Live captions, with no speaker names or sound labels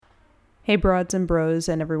Hey, broads and bros,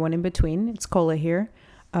 and everyone in between. It's Cola here.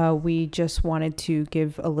 We just wanted to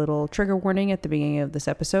give a little trigger warning at the beginning of this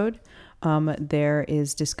episode. There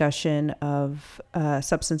is discussion of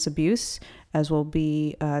substance abuse, as we'll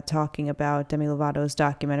be talking about Demi Lovato's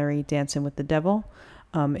documentary, Dancing with the Devil.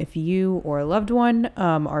 If you or a loved one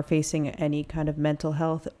are facing any kind of mental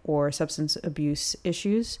health or substance abuse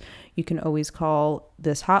issues, you can always call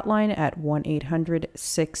this hotline at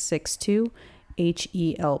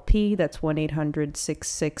 1-800-662-HELP. That's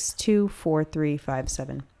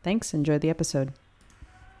 1-800-662-4357. Thanks. Enjoy the episode.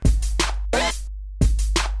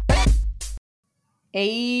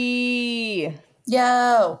 Hey.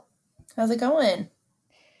 Yo, how's it going?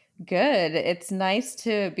 Good. It's nice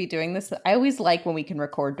to be doing this. I always like when we can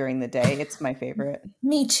record during the day. It's my favorite.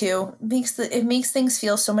 Me too. It makes things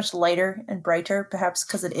feel so much lighter and brighter, perhaps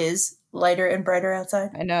because it is lighter and brighter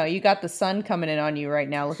outside. I know. You got the sun coming in on you right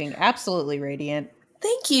now, looking absolutely radiant.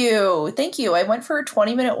 Thank you. Thank you. I went for a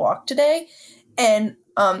 20-minute walk today, and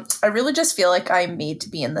I really just feel like I'm made to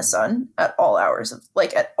be in the sun at all hours of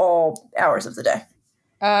the day.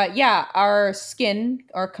 Yeah, our skin,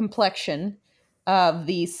 our complexion of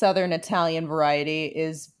the Southern Italian variety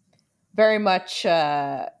is very much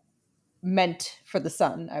meant for the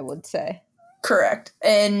sun, I would say. Correct.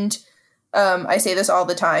 And I say this all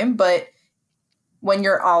the time, but when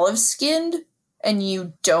you're olive skinned and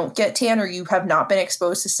you don't get tan or you have not been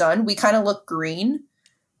exposed to sun, we kind of look green.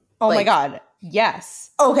 Oh my Like, God. Yes.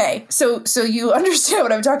 okay, so you understand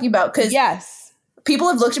what I'm talking about because Yes. people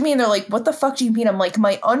have looked at me and they're like, "What the fuck do you mean?" I'm like,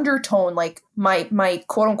 my undertone, like my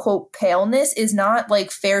quote unquote paleness, is not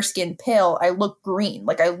like fair skin pale. I look green,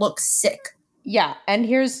 like I look sick. Yeah. And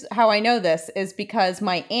here's how I know this is because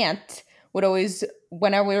my aunt would always,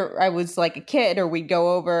 I was like a kid or we'd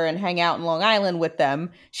go over and hang out in Long Island with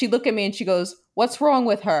them, she'd look at me and she goes, "What's wrong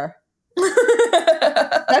with her?"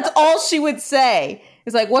 That's all she would say.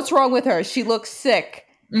 It's like, "What's wrong with her? She looks sick."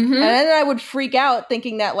 And Mm-hmm. then I would freak out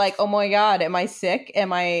thinking that like, "Oh my God, am I sick?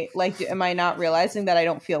 Am I not realizing that I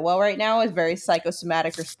don't feel well right now?" It's a very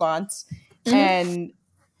psychosomatic response. Mm-hmm. And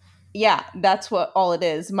yeah, that's what all it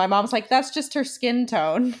is. My mom's like, "That's just her skin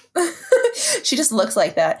tone." She just looks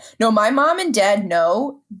like that. No, my mom and dad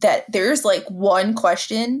know that there's like one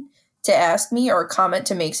question to ask me or a comment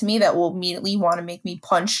to make to me that will immediately want to make me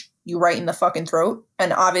punch you right in the fucking throat.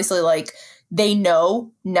 And obviously, like, they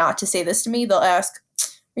know not to say this to me. They'll ask,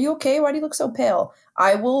 "Are you okay? Why do you look so pale?"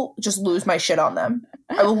 I will just lose my shit on them.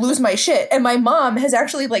 I will lose my shit. And my mom has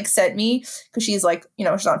actually like sent me, because she's like,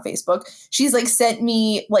 she's on Facebook. She's like sent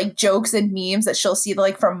me like jokes and memes that she'll see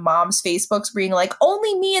like from mom's Facebooks being like,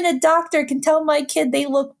 "Only me and a doctor can tell my kid they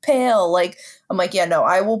look pale." Like, I'm like, yeah, no,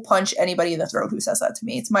 I will punch anybody in the throat who says that to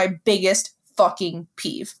me. It's my biggest fucking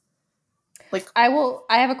peeve. Like, I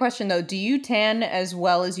have a question though. Do you tan as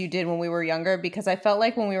well as you did when we were younger? Because I felt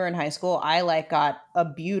like when we were in high school, I like got a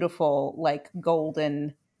beautiful, like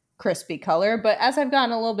golden, crispy color. But as I've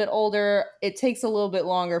gotten a little bit older, it takes a little bit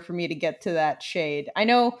longer for me to get to that shade. I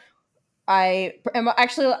know I am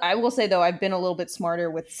actually, I will say though, I've been a little bit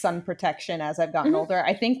smarter with sun protection as I've gotten mhm. older.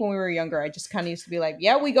 I think when we were younger, I just kind of used to be like,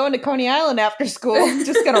 "Yeah, we going to Coney Island after school. I'm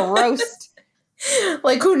just gonna roast."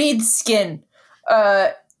 Like, who needs skin? Uh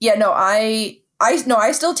yeah, no, I no,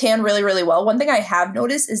 I still tan really, really well. One thing I have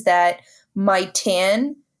noticed is that my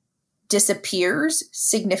tan disappears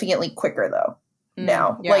significantly quicker though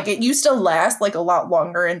now. Yeah. Like, it used to last like a lot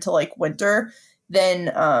longer into like winter than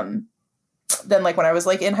like when I was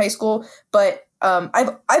like in high school. But I've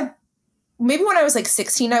maybe when I was like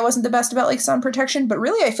 16 I wasn't the best about like sun protection, but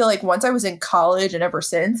really I feel like once I was in college and ever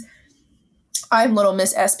since, I'm little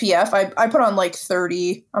Miss SPF. I put on like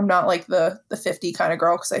 30. I'm not like the 50 kind of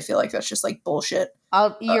girl because I feel like that's just like bullshit.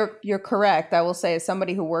 Uh, You're correct. I will say, as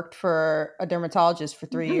somebody who worked for a dermatologist for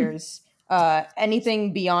 3 years,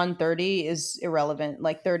 anything beyond 30 is irrelevant.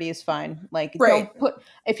 Like 30 is fine. Like don't right. put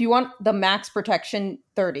if you want the max protection,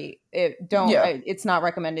 30. Yeah. It's not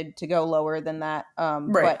recommended to go lower than that.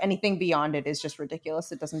 Right. But anything beyond it is just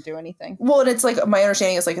ridiculous. It doesn't do anything. Well, and it's like my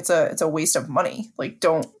understanding is like it's a waste of money. Like,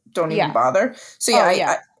 don't even Yeah. bother. So yeah, Oh I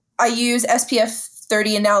yeah. I use SPF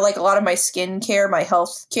 30, and now like a lot of my skincare, my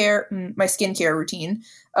health care, my skincare routine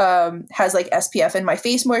has like SPF in my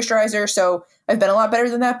face moisturizer. So I've been a lot better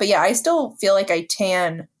than that. But yeah, I still feel like I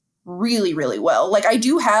tan really, really well. Like, I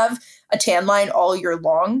do have a tan line all year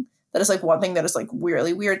long. That is like one thing that is like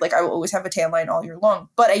weirdly weird. Like, I will always have a tan line all year long,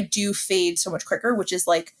 but I do fade so much quicker, which is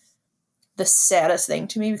like the saddest thing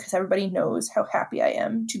to me because everybody knows how happy I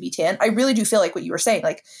am to be tan. I really do feel like what you were saying,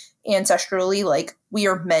 like ancestrally, like we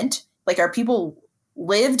are meant, like our people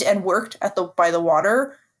lived and worked at the by the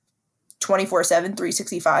water 24/7,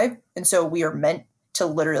 365, and so we are meant to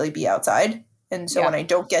literally be outside. And so when I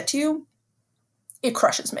don't get to, it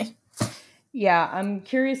crushes me. Yeah, I'm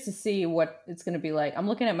curious to see what it's going to be like. I'm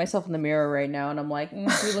looking at myself in the mirror right now and I'm like,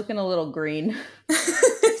 you're looking a little green.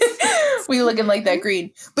 We looking like that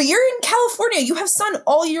green. But you're in California. You have sun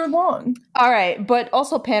all year long. All right, but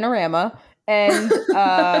also panorama. And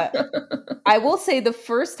I will say the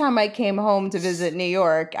first time I came home to visit New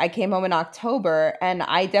York, I came home in October, and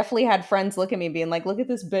I definitely had friends look at me being like, look at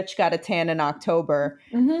this bitch got a tan in October.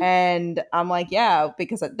 Mm-hmm. And I'm like, yeah,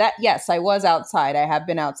 because of that, yes, I was outside. I have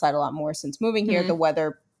been outside a lot more since moving here. The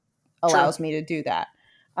weather allows me to do that.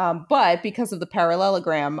 But because of the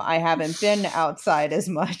parallelogram, I haven't been outside as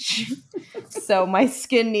much. So my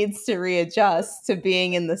skin needs to readjust to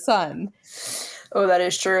being in the sun. Oh, that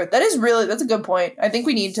is true. That's a good point. I think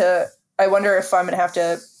we need to, I wonder if I'm going to have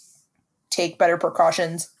to take better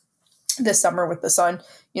precautions this summer with the sun,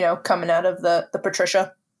 coming out of the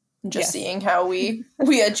Patricia, and just seeing how we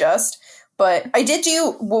adjust. But I did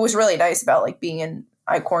do what was really nice about like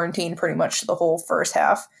I quarantined pretty much the whole first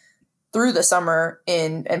half through the summer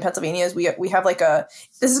in Pennsylvania. Is we have like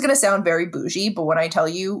this is going to sound very bougie, but when I tell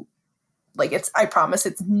you, like I promise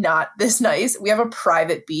it's not this nice. We have a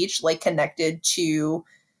private beach like connected to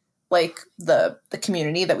like the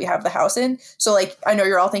community that we have the house in. So like I know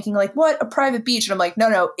you're all thinking like, what, a private beach? And I'm like,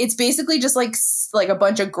 no, it's basically just like a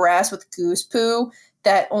bunch of grass with goose poo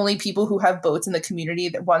that only people who have boats in the community,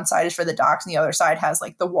 that one side is for the docks and the other side has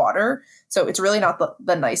like the water. So it's really not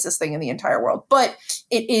the nicest thing in the entire world, but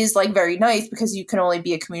it is like very nice because you can only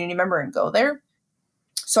be a community member and go there.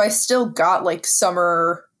 So I still got like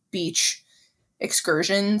summer beach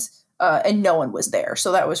excursions and no one was there.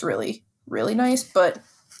 So that was really, really nice. But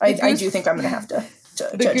I do think I'm going to have to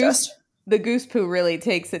adjust. The goose poo really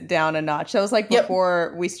takes it down a notch. That was like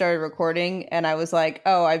before we started recording, and I was like,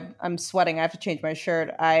 oh, I'm sweating. I have to change my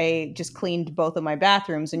shirt. I just cleaned both of my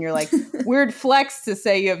bathrooms. And you're like, weird flex to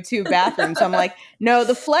say you have 2 bathrooms. I'm like, no,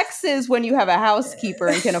 the flex is when you have a housekeeper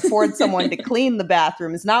and can afford someone to clean the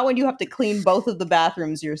bathrooms, not when you have to clean both of the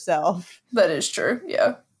bathrooms yourself. That is true.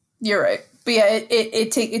 Yeah, you're right. But yeah,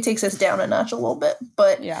 it takes us down a notch a little bit.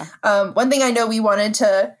 But yeah, one thing I know we wanted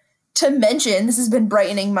to mention, this has been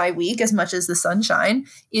brightening my week as much as the sunshine,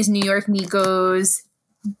 is New York Nico's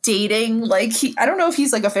dating. Like I don't know if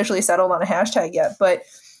he's like officially settled on a hashtag yet, but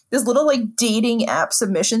this little like dating app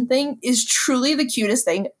submission thing is truly the cutest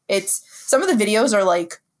thing. Some of the videos are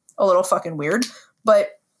like a little fucking weird,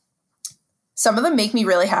 but some of them make me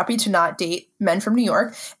really happy to not date men from New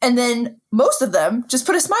York. And then most of them just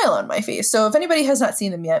put a smile on my face. So if anybody has not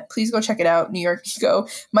seen them yet, please go check it out. New York Nico.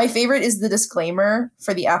 My favorite is the disclaimer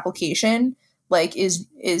for the application. Like is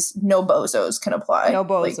no bozos can apply. No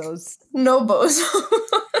bozos. Like, no bozo.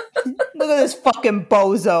 Look at this fucking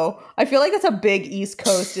bozo. I feel like that's a big East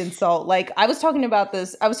Coast insult. Like I was talking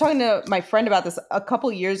to my friend about this a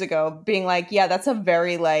couple years ago, being like, yeah, that's a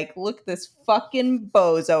very like, look, this fucking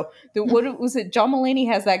bozo. What was it? John Mulaney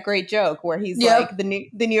has that great joke where he's like the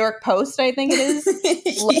New York Post, I think it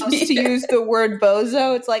is, loves to use the word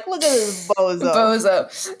bozo. It's like, look at this bozo.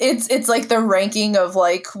 Bozo. It's like the ranking of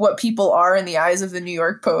like what people are in the eyes of the New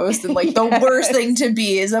York Post, and like the worst thing to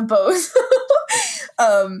be is a bozo.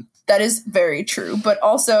 That is very true. But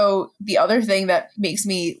also the other thing that makes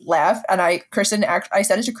me laugh, and I said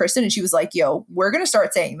it to Kristen and she was like, yo, we're going to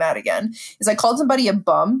start saying that again, is I called somebody a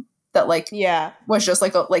bum that like, was just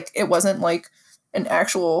like, it wasn't like an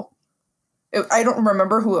actual, I don't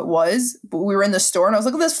remember who it was, but we were in the store and I was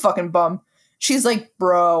like, look at this fucking bum. She's like,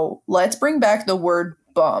 bro, let's bring back the word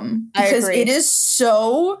bum, because it is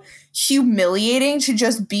so humiliating to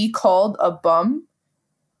just be called a bum.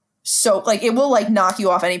 So, like, it will, like, knock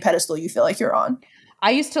you off any pedestal you feel like you're on.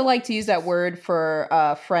 I used to like to use that word for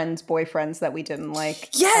boyfriends that we didn't like.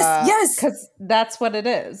 Yes. Because that's what it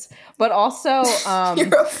is. But also...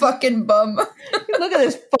 you're a fucking bum. Look at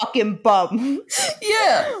this fucking bum.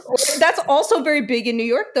 Yeah. That's also very big in New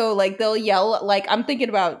York, though. Like, they'll yell... Like, I'm thinking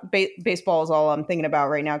about... baseball is all I'm thinking about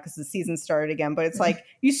right now because the season started again. But it's like,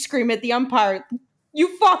 you scream at the umpire...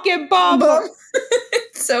 You fucking bum!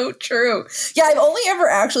 It's so true. Yeah, I've only ever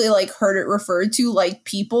actually like heard it referred to like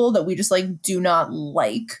people that we just like do not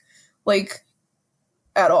like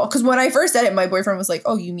at all. Because when I first said it, my boyfriend was like,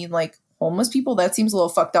 "Oh, you mean like homeless people? That seems a little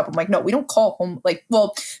fucked up." I'm like, "No, we don't call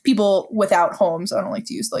people without homes." I don't like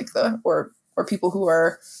to use like or people who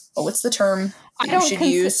are. Oh, what's the term you should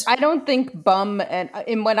use? I don't think bum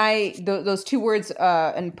and when those two words,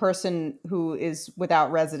 in person who is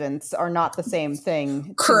without residence are not the same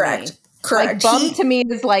thing. Correct. Like bum to me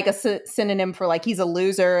is like a synonym for like he's a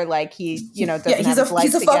loser, like he doesn't have his life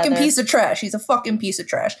he's a together. fucking piece of trash. He's a fucking piece of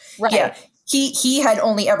trash. Right. Yeah. he had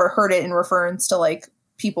only ever heard it in reference to like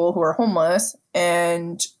people who are homeless,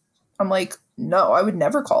 and I'm like, no, I would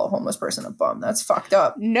never call a homeless person a bum. That's fucked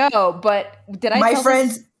up. No, but did I My tell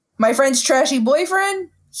friend's this? my friend's trashy boyfriend,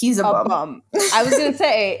 he's a bum. I was gonna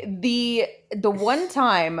say the one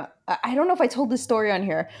time, I don't know if I told this story on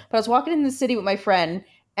here, but I was walking in the city with my friend,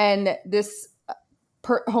 and this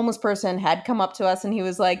homeless person had come up to us, and he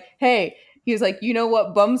was like, "Hey," he was like, "You know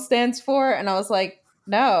what bum stands for?" And I was like,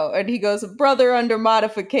 "No," and he goes, "Brother under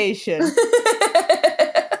modification."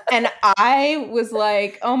 And I was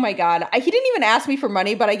like, oh my God. He didn't even ask me for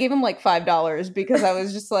money, but I gave him like $5 because I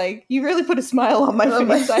was just like, you really put a smile on my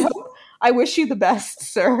face. I wish you the best,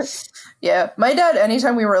 sir. Yeah. My dad,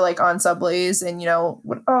 anytime we were like on subways and,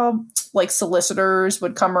 like solicitors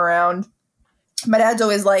would come around, my dad's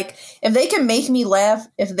always like, if they can make me laugh,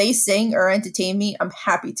 if they sing or entertain me, I'm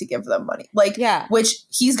happy to give them money. Like, yeah. Which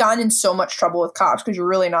he's gotten in so much trouble with cops because you're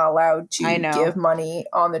really not allowed to give money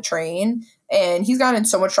on the train. And he's gotten in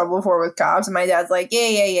so much trouble before with cops. And my dad's like,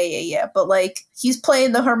 yeah. But like, he's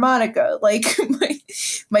playing the harmonica. Like,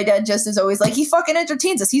 my dad just is always like, he fucking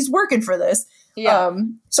entertains us. He's working for this. Yeah.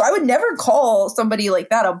 So I would never call somebody like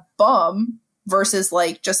that a bum versus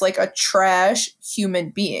like just like a trash human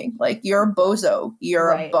being. Like, you're a bozo. You're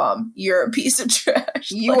a bum. You're a piece of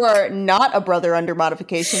trash. You are not a brother under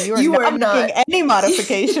modification. You are not making any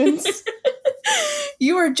modifications.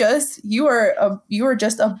 You are just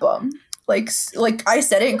a bum. Like I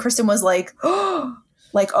said it, and Kristen was like, oh,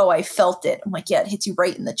 I felt it. I'm like, yeah, it hits you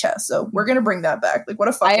right in the chest. So we're gonna bring that back. Like, what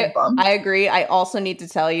a fucking bum. I agree. I also need to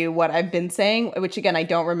tell you what I've been saying, which again, I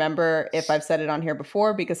don't remember if I've said it on here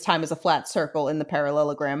before because time is a flat circle in the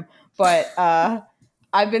parallelogram. But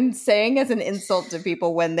I've been saying as an insult to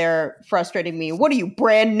people when they're frustrating me, what are you,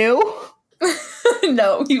 brand new?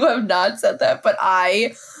 No, you have not said that, but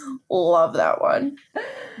I love that one.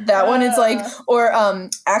 That one is like, or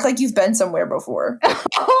act like you've been somewhere before.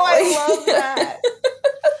 Oh, I love that.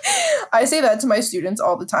 I say that to my students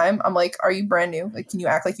all the time. I'm like, are you brand new? Like, can you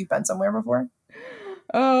act like you've been somewhere before?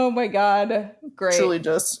 Oh my God. Great. Truly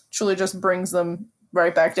just brings them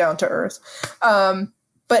right back down to earth.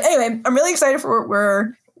 But anyway, I'm really excited for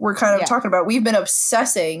what we're kind of talking about. We've been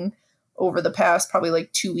obsessing over the past probably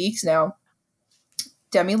like 2 weeks now.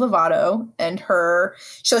 Demi Lovato and her.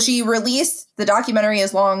 So she released the documentary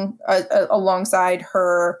alongside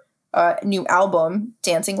her new album,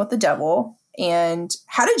 Dancing with the Devil. And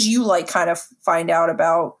how did you like kind of find out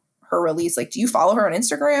about her release? Like, do you follow her on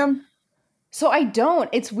Instagram? So I don't.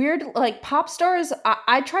 It's weird. Like, pop stars,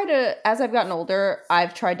 I try to, as I've gotten older,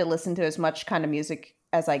 I've tried to listen to as much kind of music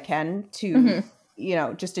as I can to,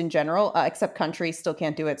 just in general, except country. Still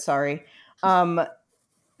can't do it. Sorry.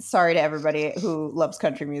 Sorry to everybody who loves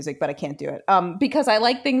country music, but I can't do it. Because I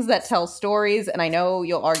like things that tell stories, and I know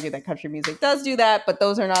you'll argue that country music does do that, but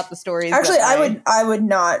those are not the stories. Actually, I would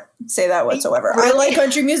not say that whatsoever. Really? I like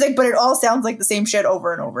country music, but it all sounds like the same shit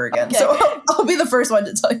over and over again. Okay. So I'll be the first one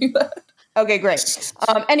to tell you that. Okay, great.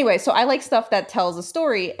 Anyway, so I like stuff that tells a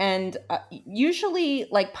story, and usually,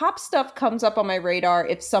 like, pop stuff comes up on my radar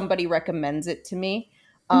if somebody recommends it to me.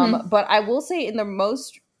 But I will say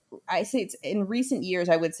it's in recent years,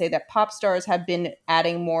 I would say that pop stars have been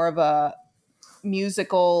adding more of a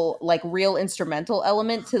musical, like real instrumental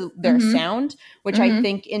element to their sound, which I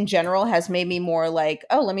think in general has made me more like,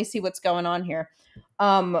 oh, let me see what's going on here.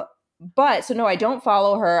 But so no, I don't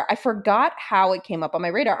follow her. I forgot how it came up on my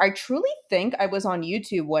radar. I truly think I was on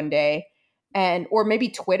YouTube one day or maybe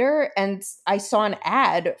Twitter, and I saw an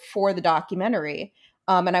ad for the documentary.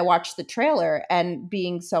 And I watched the trailer, and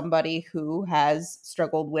being somebody who has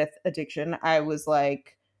struggled with addiction, I was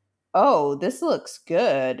like, oh, this looks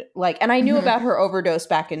good. Like, and I knew about her overdose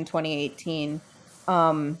back in 2018.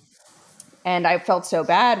 And I felt so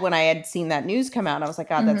bad when I had seen that news come out. I was like,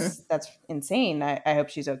 God, that's insane. I hope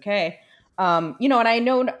she's okay. And I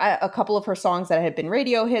know a couple of her songs that had been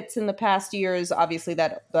radio hits in the past years. Obviously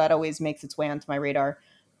that always makes its way onto my radar.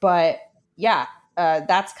 But yeah,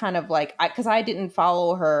 that's kind of like, because I didn't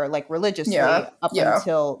follow her like religiously up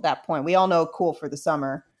until that point. We all know Cool for the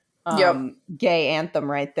Summer. Gay anthem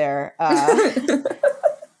right there. I've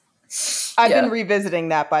been revisiting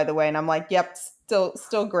that, by the way, and I'm like, yep,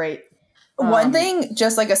 still great. One thing,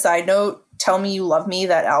 just like a side note, Tell Me You Love Me,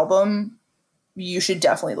 that album, you should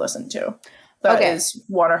definitely listen to. That is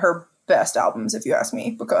one of her best albums, if you ask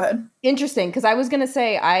me, but go ahead. Interesting, because I was going to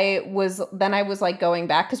say, I was like going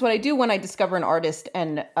back, because what I do when I discover an artist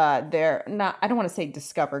and they're not, I don't want to say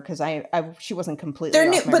discover, because she wasn't completely they're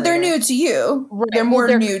new, but they're new to you. Right. They're more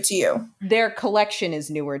new to you. Their collection is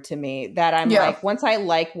newer to me, that I'm like, once I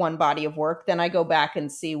like one body of work, then I go back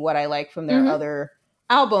and see what I like from their other.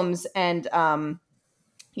 albums, and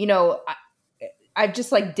you know, I've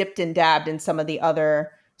just like dipped and dabbed in some of the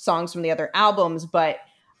other songs from the other albums, but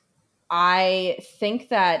I think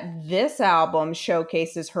that this album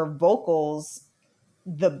showcases her vocals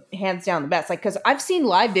the hands down the best. Like, because I've seen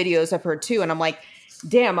live videos of her too, and I'm like,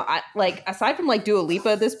 damn, I like, aside from like Dua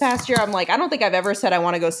Lipa this past year, I'm like, I don't think I've ever said I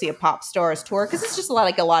want to go see a pop stars tour, because it's just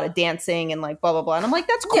like a lot of dancing and like blah blah blah. And I'm like,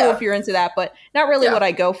 that's cool if you're into that, but not really what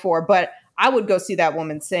I go for. But I would go see that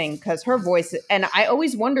woman sing, because her voice, and I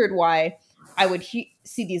always wondered why I would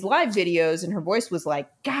see these live videos and her voice was like,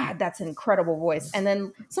 God, that's an incredible voice. And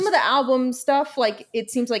then some of the album stuff, like,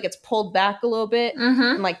 it seems like it's pulled back a little bit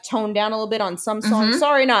and like toned down a little bit on some songs.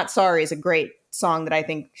 Sorry Not Sorry is a great song that I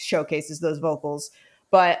think showcases those vocals.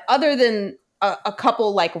 But other than a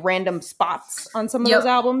couple like random spots on some of those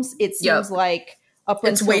albums, it seems like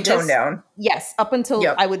it's way toned down. Yes, up until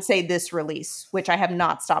I would say this release, which I have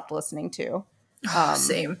not stopped listening to.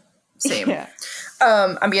 Same. Yeah.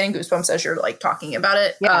 I'm getting goosebumps as you're like talking about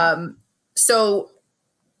it. Yeah. So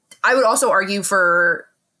I would also argue for,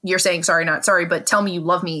 you're saying Sorry Not Sorry, but Tell Me You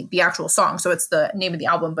Love Me, the actual song. So it's the name of the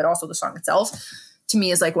album, but also the song itself, to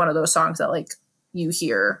me is like one of those songs that like you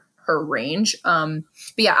hear her range. But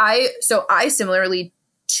yeah, I similarly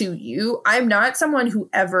to you, I'm not someone who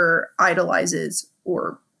ever idolizes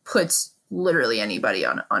or puts literally anybody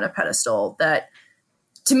on a pedestal. That,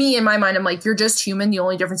 to me, in my mind, I'm like, you're just human. The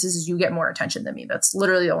only difference is you get more attention than me. That's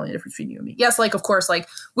literally the only difference between you and me. Yes, like, of course, like,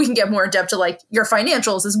 we can get more in depth to, like, your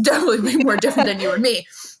financials is definitely way more different than you and me.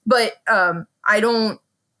 But I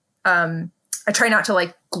try not to,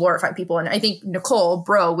 like, glorify people. And I think Nicole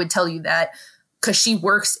Bro would tell you that, because she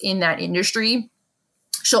works in that industry.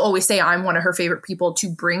 She'll always say I'm one of her favorite people to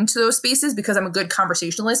bring to those spaces, because I'm a good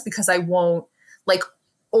conversationalist, because I won't, like,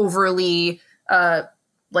 overly,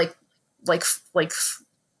 like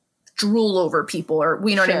drool over people, or,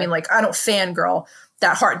 you know what I mean? Like, I don't fangirl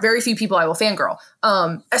that hard. Very few people I will fangirl,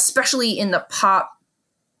 especially in the pop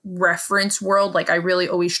reference world. Like, I really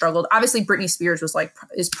always struggled. Obviously, Britney Spears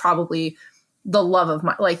is probably the love of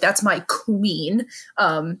my, like, that's my queen.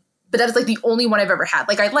 But that is like the only one I've ever had.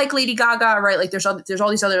 Like, I like Lady Gaga, right? Like, there's all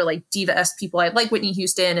these other like diva-esque people. I like Whitney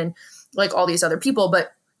Houston and like all these other people,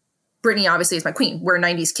 but Britney obviously is my queen. We're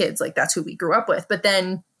 90s kids. Like, that's who we grew up with. But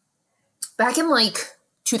then back in like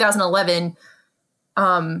 2011,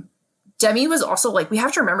 Demi was also like, we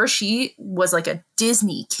have to remember, she was like a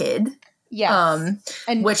Disney kid. Yeah.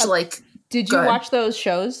 And which like, did you watch those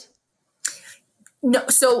shows? No.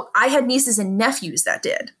 So I had nieces and nephews that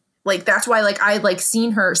did. Like, that's why, like, I like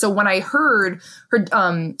seen her. So when I heard her,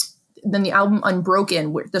 then the album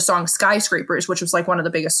Unbroken, the song Skyscrapers, which was like one of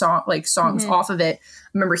the biggest songs off of it, I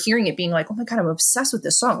remember hearing it being like, oh my God, I'm obsessed with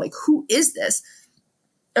this song. Like, who is this?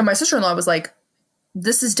 And my sister-in-law was like,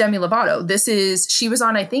 this is Demi Lovato. She was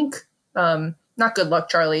on, I think, not Good Luck,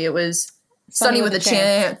 Charlie. It was Sunny with a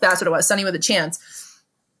Chance. That's what it was. Sunny with a Chance.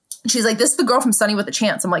 She's like, this is the girl from Sunny with a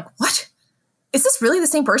Chance. I'm like, what? Is this really the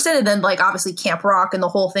same person? And then, like, obviously Camp Rock and the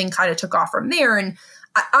whole thing kind of took off from there. And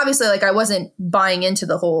obviously, like, I wasn't buying into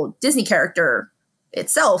the whole Disney character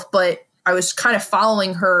itself, but I was kind of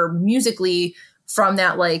following her musically from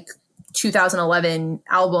that, like, 2011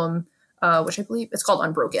 album, which I believe it's called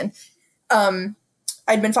Unbroken.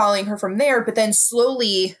 I'd been following her from there, but then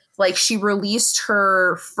slowly, like, she released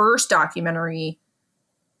her first documentary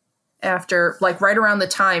after, like, right around the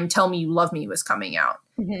time Tell Me You Love Me was coming out.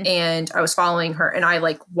 And I was following her, and I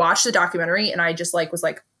like watched the documentary, and I just like was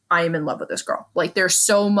like, I am in love with this girl. Like, there's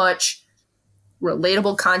so much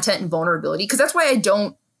relatable content and vulnerability. Cause that's why I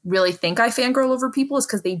don't really think I fangirl over people, is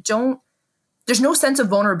because there's no sense of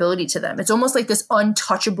vulnerability to them. It's almost like this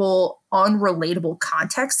untouchable, unrelatable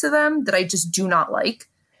context to them that I just do not like.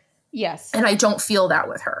 Yes. And I don't feel that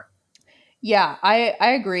with her. Yeah, I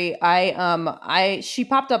agree. She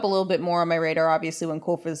popped up a little bit more on my radar, obviously, when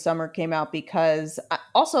Cool for the Summer came out, because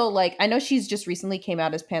also, like, I know she's just recently came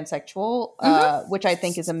out as pansexual, which I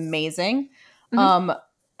think is amazing. But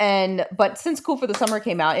since Cool for the Summer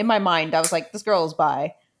came out, in my mind, I was like, this girl is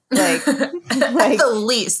bi. Like, at the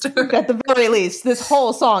least. At the very least, this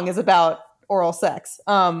whole song is about oral sex.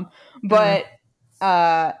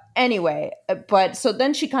 Anyway, but so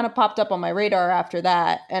then she kind of popped up on my radar after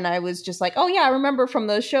that, and I was just like, oh yeah, I remember from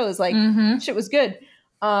those shows, like, shit was good.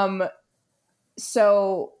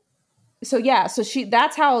 So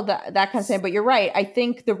that's how that kind of thing. But you're right. I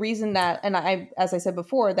think the reason that, and as I said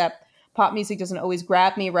before, that pop music doesn't always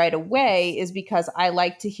grab me right away is because I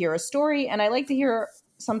like to hear a story, and I like to hear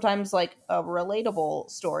sometimes like a relatable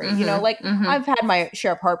story. You know, like, I've had my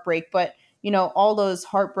share of heartbreak, but you know, all those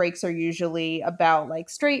heartbreaks are usually about like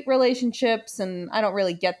straight relationships, and I don't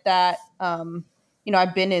really get that.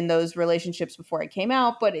 I've been in those relationships before I came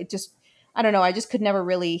out, but it just, I don't know, I just could never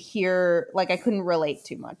really hear, like I couldn't relate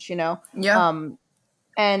too much, Yeah.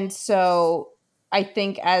 And so I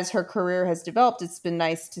think as her career has developed, it's been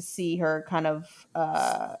nice to see her kind of,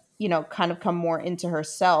 kind of come more into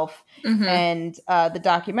herself. Mm-hmm. And the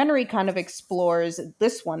documentary kind of explores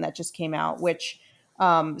this one that just came out, which,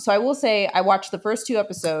 so I will say I watched the first 2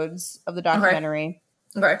 episodes of the Okay. documentary.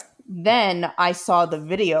 Okay. Then I saw the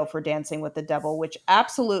video for Dancing with the Devil, which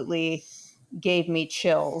absolutely gave me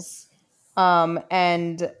chills.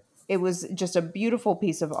 And it was just a beautiful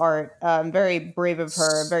piece of art. Very brave of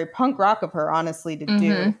her, very punk rock of her, honestly, to Mm-hmm.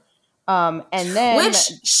 do. And then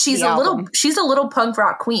Which she's the album. she's a little punk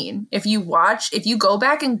rock queen. If you go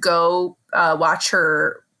back and watch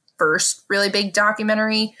her first really big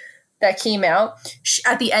documentary that came out,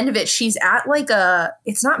 at the end of it, she's at like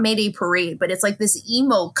it's not Mayday Parade, but it's like this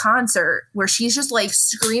emo concert where she's just like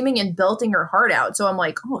screaming and belting her heart out. So I'm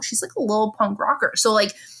like, oh, she's like a little punk rocker. So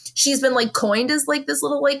like she's been like coined as like this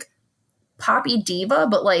little like poppy diva,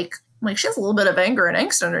 but like she has a little bit of anger and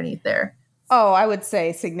angst underneath there. Oh, I would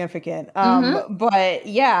say significant. But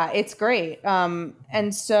yeah, it's great.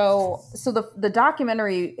 And so the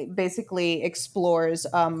documentary basically explores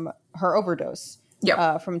her overdose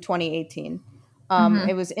Yep. from 2018. Mhm.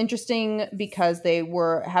 It was interesting because they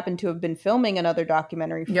happened to have been filming another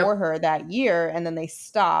documentary for Yep. her that year, and then they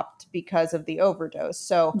stopped because of the overdose.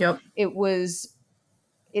 So Yep.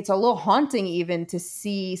 it's a little haunting even to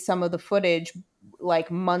see some of the footage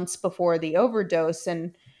like months before the overdose.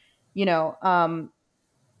 And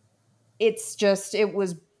it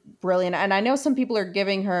was brilliant. And I know some people are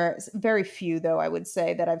giving her, very few though, I would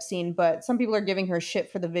say, that I've seen, but some people are giving her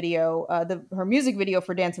shit for the video, her music video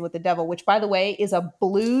for Dancing with the Devil, which by the way is a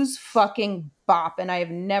blues fucking bop. And I have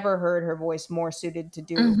never heard her voice more suited to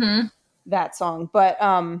do that song. But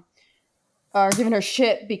are giving her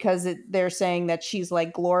shit because they're saying that she's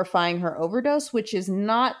like glorifying her overdose, which is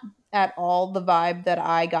not at all the vibe that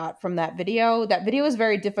I got from that video. That video is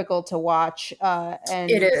very difficult to watch,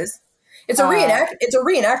 and It is. It's a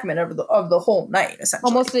reenactment of the whole night,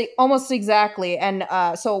 essentially. almost exactly. And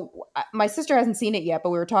so my sister hasn't seen it yet,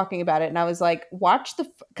 but we were talking about it, and I was like, watch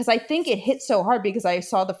because I think it hit so hard because I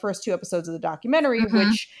saw the first 2 episodes of the documentary,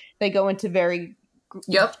 which they go into very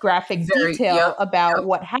graphic detail about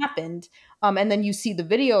what happened. And then you see the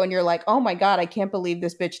video and you're like, oh my God, I can't believe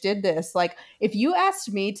this bitch did this. Like, if you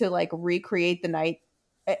asked me to like recreate the night,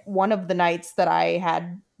 one of the nights that I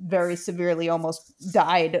had very severely almost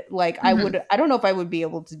died, like I don't know if I would be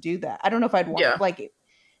able to do that. I don't know if I'd want, like,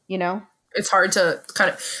 it's hard to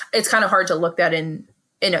it's kind of hard to look that in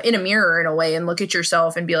a mirror in a way and look at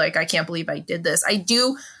yourself and be like, I can't believe I did this.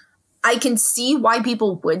 I can see why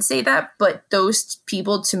people would say that, but those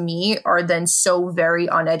people to me are then so very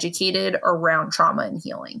uneducated around trauma and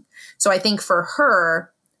healing. So I think for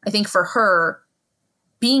her,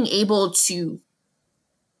 being able to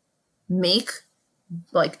make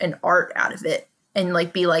like an art out of it and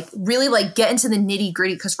like be like really like get into the nitty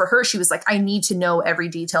gritty. Cause for her, she was like, I need to know every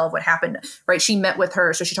detail of what happened. Right. She met with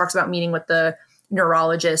her. So she talks about meeting with the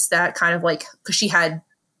neurologist that kind of like, cause she had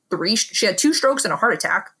 2 strokes and a heart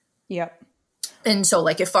attack. Yep. And so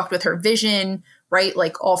like it fucked with her vision, right?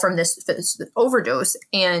 Like all from this overdose.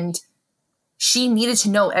 And she needed to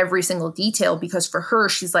know every single detail because for her,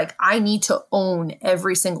 she's like, I need to own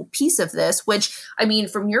every single piece of this, which I mean,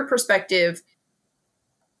 from your perspective,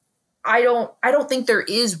 I don't think there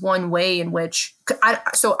is one way in which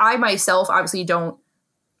I myself obviously don't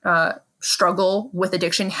struggle with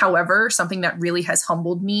addiction. However, something that really has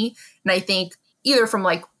humbled me. And I think either from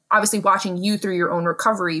like, obviously watching you through your own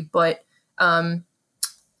recovery, but I've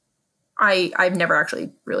never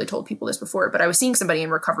actually really told people this before, but I was seeing somebody in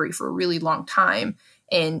recovery for a really long time.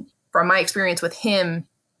 And from my experience with him,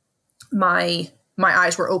 my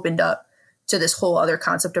eyes were opened up to this whole other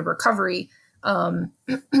concept of recovery.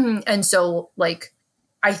 And so like,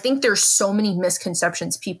 I think there's so many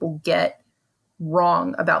misconceptions people get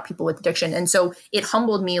wrong about people with addiction. And so it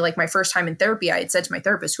humbled me. Like my first time in therapy, I had said to my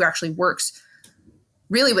therapist, who actually works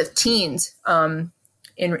really with teens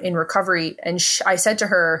in recovery. And I said to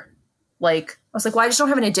her, like, I was like, well, I just don't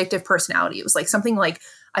have an addictive personality. It was like something like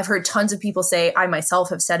I've heard tons of people say, I myself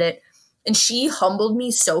have said it. And she humbled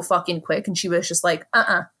me so fucking quick. And she was just like,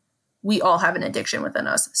 we all have an addiction within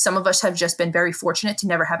us. Some of us have just been very fortunate to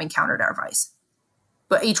never have encountered our vice.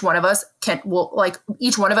 But each one of us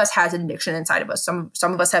each one of us has an addiction inside of us. Some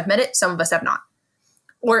of us have met it. Some of us have not.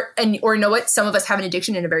 Or you know what? Some of us have an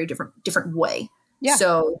addiction in a very different way. Yeah.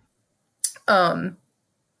 So,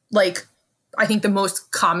 like I think the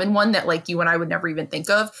most common one that like you and I would never even think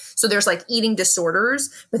of. So there's like eating disorders,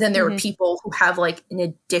 but then there are people who have like an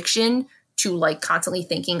addiction to like constantly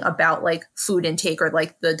thinking about like food intake or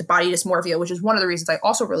like the body dysmorphia, which is one of the reasons I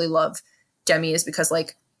also really love Demi, is because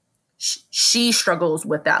like she struggles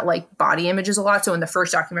with that like body images a lot. So in the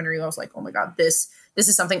first documentary, I was like, oh my God, this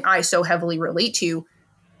is something I so heavily relate to.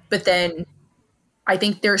 But then I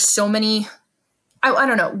think there's so many, I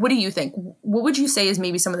don't know. What do you think? What would you say is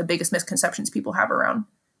maybe some of the biggest misconceptions people have around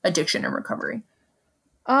addiction and recovery?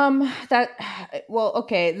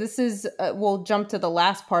 Okay, this is, we'll jump to the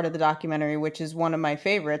last part of the documentary, which is one of my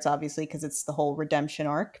favorites, obviously, because it's the whole redemption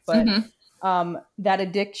arc. But that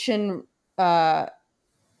addiction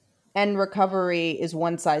and recovery is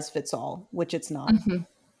one size fits all, which it's not.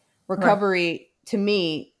 Recovery to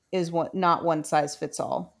me is not one size fits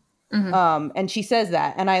all. And she says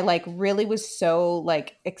that, and I like really was so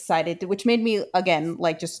like excited to, which made me again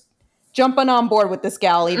like just jumping on board with this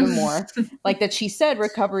gal even more. Like that she said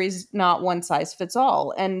recovery is not one size fits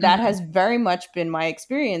all, and that has very much been my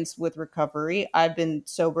experience with recovery. I've been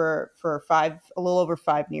sober for a little over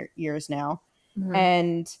 5 years now,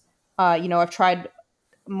 and I've tried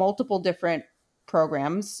multiple different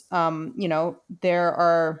programs. There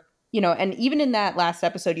are, and even in that last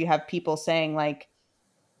episode, you have people saying like,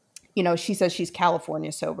 she says she's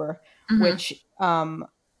California sober, which,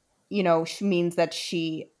 means that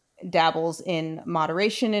she dabbles in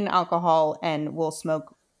moderation in alcohol and will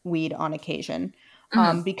smoke weed on occasion.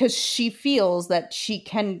 Because she feels that she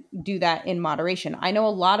can do that in moderation. I know a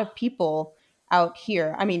lot of people out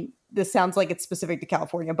here. I mean, this sounds like it's specific to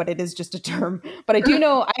California, but it is just a term. But I do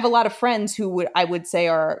know I have a lot of friends who I would say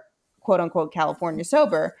are quote unquote California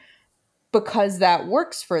sober because that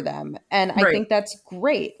works for them. And I think that's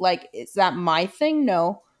great. Like, is that my thing?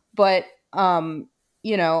 No. But, I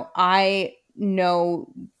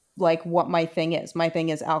know like what my thing is. My thing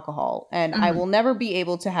is alcohol, and I will never be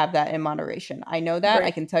able to have that in moderation. I know that.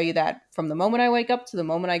 I can tell you that from the moment I wake up to the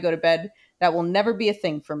moment I go to bed, that will never be a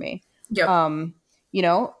thing for me. Yep.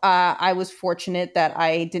 I was fortunate that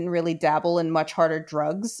I didn't really dabble in much harder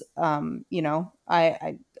drugs.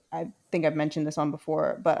 I think I've mentioned this on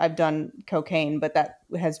before, but I've done cocaine, but that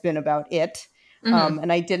has been about it.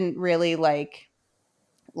 And I didn't really like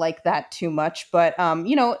that too much, but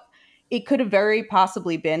it could have very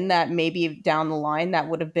possibly been that maybe down the line that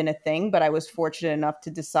would have been a thing, but I was fortunate enough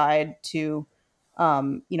to decide to,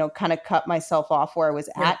 kind of cut myself off where I was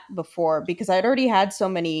at before, because I'd already had so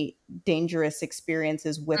many dangerous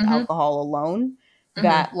experiences with alcohol alone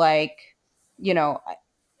that like,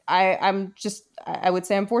 I would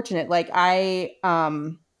say I'm fortunate. Like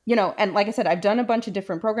and like I said, I've done a bunch of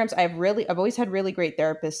different programs. I've always had really great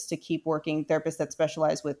therapists to keep working, therapists that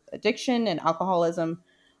specialize with addiction and alcoholism.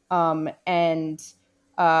 I've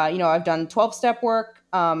done 12-step work.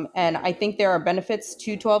 And I think there are benefits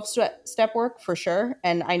to 12-step work for sure.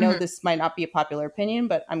 And I know this might not be a popular opinion,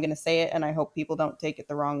 but I'm going to say it, and I hope people don't take it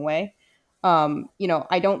the wrong way.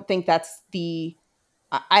 I don't think that's there's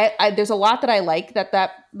a lot that I like that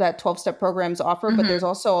 12-step programs offer, but there's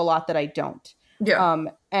also a lot that I don't. Yeah.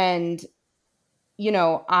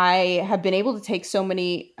 I have been able to take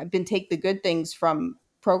take the good things from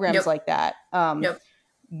programs like that.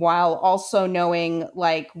 While also knowing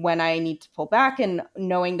like when I need to pull back and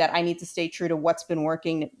knowing that I need to stay true to what's been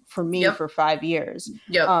working for me for 5 years.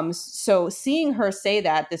 So seeing her say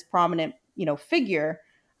that, this prominent, figure,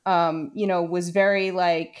 was very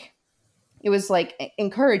like, it was like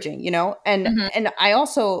encouraging, and I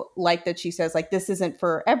also like that she says like, this isn't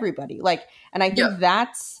for everybody. Like, and I think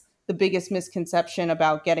that's the biggest misconception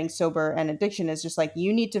about getting sober and addiction is just like,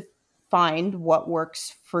 you need to find what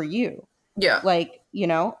works for you. Yeah. Like,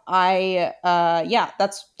 that's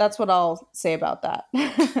what I'll say about that.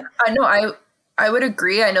 I know I would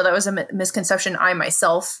agree. I know that was a misconception I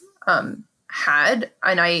myself had.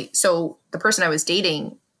 And so the person I was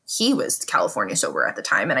dating, he was California sober at the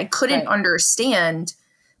time, and I couldn't understand,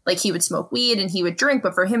 like, he would smoke weed and he would drink,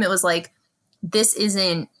 but for him it was like, this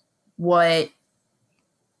isn't what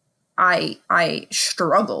I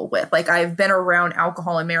struggle with. Like, I've been around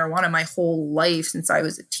alcohol and marijuana my whole life since I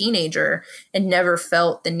was a teenager and never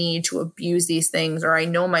felt the need to abuse these things, or I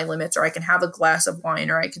know my limits, or I can have a glass of wine,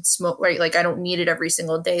 or I could smoke, right? Like, I don't need it every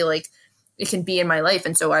single day. Like, it can be in my life.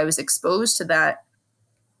 And so I was exposed to that.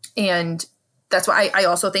 And that's why I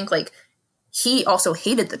also think like he also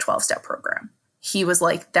hated the 12-step program. He was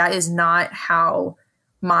like, that is not how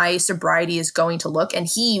my sobriety is going to look. And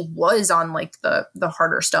he was on like the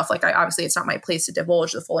harder stuff. Like, obviously it's not my place to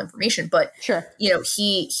divulge the full information, but sure.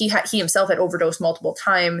 He himself had overdosed multiple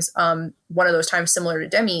times. One of those times, similar to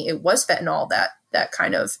Demi, it was fentanyl that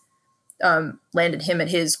kind of landed him at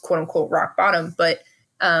his quote unquote rock bottom. But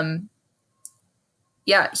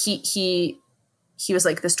yeah, he was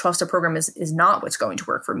like, this 12-step program is not what's going to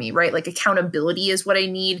work for me, right? Like accountability is what I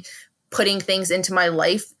need. Putting things into my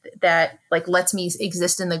life that like lets me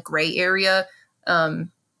exist in the gray area.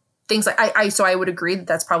 Things like so I would agree that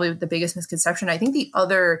that's probably the biggest misconception. I think the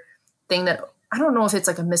other thing that I don't know if it's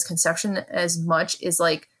like a misconception as much is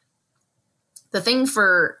like the thing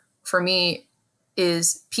for me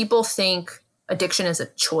is people think addiction is a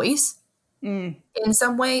choice in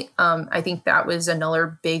some way. I think that was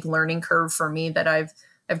another big learning curve for me that I've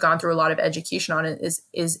gone through a lot of education on. It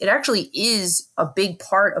is it actually is a big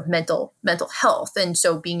part of mental health. And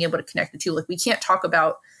so being able to connect the two, like we can't talk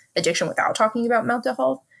about addiction without talking about mental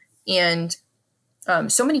health. And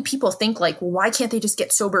so many people think like, well, why can't they just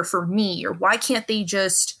get sober for me? Or why can't they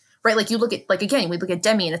just, right? Like you look at, like, again, we look at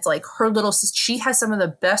Demi and it's like her little, she has some of the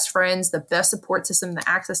best friends, the best support system, the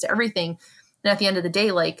access to everything. And at the end of the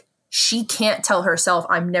day, like she can't tell herself,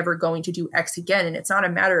 I'm never going to do X again. And it's not a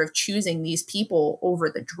matter of choosing these people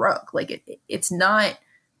over the drug. Like it's not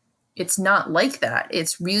like that.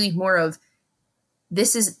 It's really more of,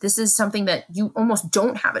 this is something that you almost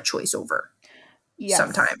don't have a choice over. Yes.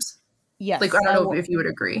 Sometimes. Yes. Like, I don't know if you would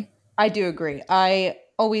agree. I do agree. I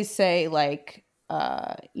always say like,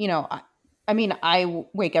 you know, I mean, I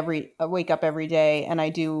wake up every day and I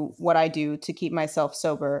do what I do to keep myself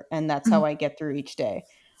sober. And that's how I get through each day.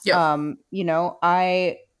 Yep. You know,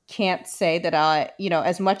 I can't say that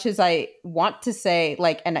as much as I want to say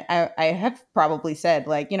like, and I have probably said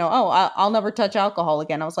like, you know, oh, I'll never touch alcohol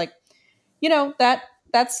again. I was like, you know,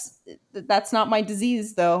 that's not my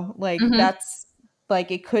disease though. Like that's like,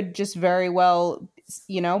 it could just very well,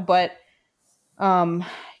 you know, but,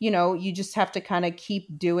 you know, you just have to kind of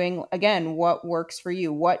keep doing again, what works for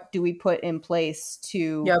you. What do we put in place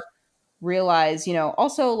to realize, you know,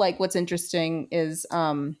 also like what's interesting is,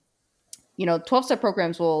 you know, 12-step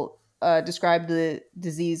programs will describe the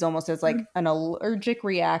disease almost as like an allergic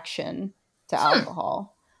reaction to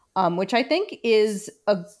alcohol, which I think is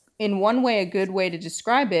in one way, a good way to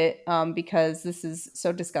describe it, because this is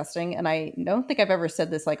so disgusting. And I don't think I've ever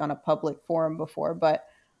said this like on a public forum before, but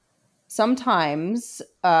sometimes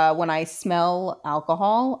when I smell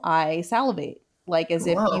alcohol, I salivate, like as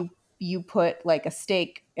if you put like a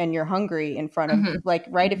steak and you're hungry in front of like,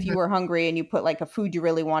 right. If you were hungry and you put like a food you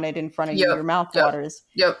really wanted in front of you, your mouth waters.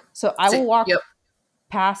 So I will walk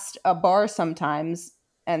past a bar sometimes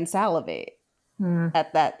and salivate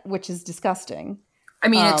at that, which is disgusting. I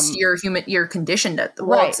mean, it's you're conditioned at the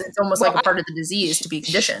well, it's almost like a part of the disease to be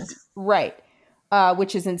conditioned. Right.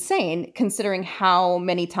 Which is insane considering how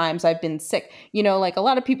many times I've been sick. You know, like a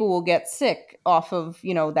lot of people will get sick off of,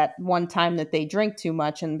 you know, that one time that they drink too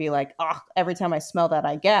much and be like, oh, every time I smell that,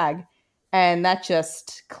 I gag. And that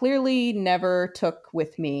just clearly never took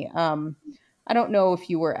with me. I don't know if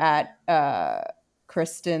you were at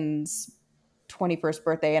Kristen's 21st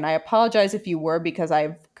birthday, and I apologize if you were because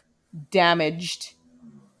I've damaged.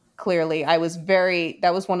 Clearly,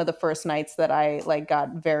 that was one of the first nights that I like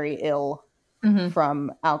got very ill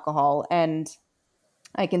from alcohol. And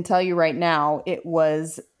I can tell you right now, it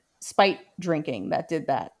was spite drinking that did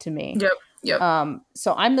that to me. Yep.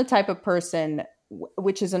 So I'm the type of person,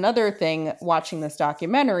 which is another thing watching this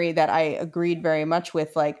documentary that I agreed very much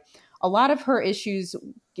with, like a lot of her issues,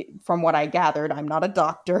 from what I gathered, I'm not a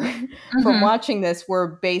doctor, from watching this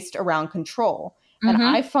were based around control. And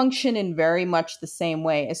I function in very much the same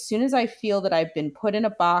way. As soon as I feel that I've been put in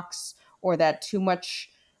a box or that too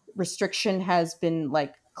much restriction has been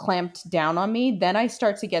like clamped down on me, then I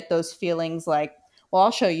start to get those feelings like, well,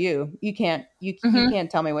 I'll show you. You can't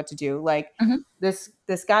tell me what to do. Like this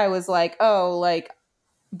guy was like, oh, like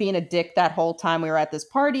being a dick that whole time we were at this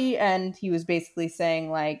party, and he was basically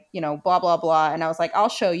saying like, you know, blah, blah, blah. And I was like, I'll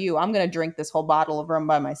show you. I'm going to drink this whole bottle of rum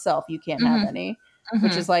by myself. You can't have any.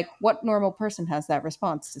 Which is like, what normal person has that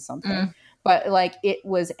response to something? But like, it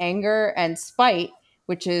was anger and spite,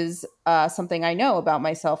 which is something I know about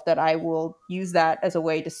myself, that I will use that as a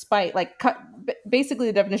way to spite, like basically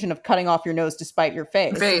the definition of cutting off your nose to spite your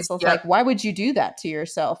face. So it's like, why would you do that to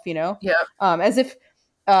yourself? You know, as if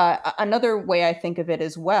another way I think of it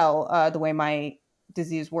as well, the way my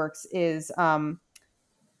disease works is,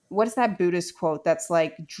 what is that Buddhist quote that's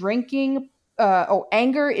like drinking?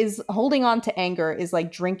 Anger is holding on to anger is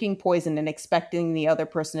like drinking poison and expecting the other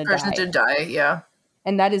person to die. Yeah.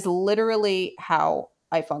 And that is literally how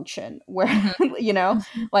I function, where, you know,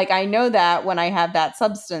 like I know that when I have that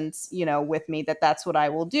substance, you know, with me, that's what I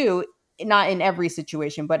will do. Not in every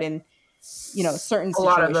situation, but in, you know, certain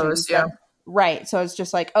situations. A lot of those, right. So it's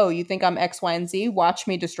just like, oh, you think I'm X, Y, and Z? Watch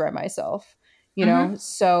me destroy myself, you know?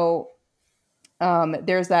 So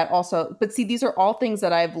There's that also. But see, these are all things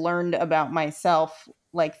that I've learned about myself,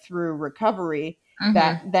 like through recovery,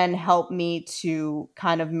 that then help me to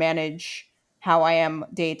kind of manage how I am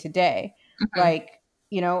day to day. Like,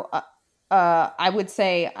 you know, I would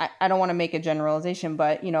say, I don't want to make a generalization,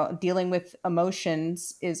 but, you know, dealing with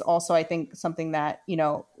emotions is also, I think, something that, you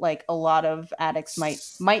know, like a lot of addicts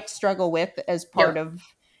might struggle with as part of,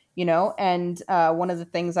 you know. And one of the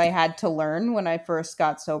things I had to learn when I first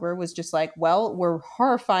got sober was just like, well, we're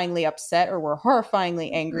horrifyingly upset or we're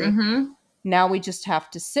horrifyingly angry. Now we just have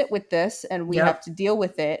to sit with this, and we have to deal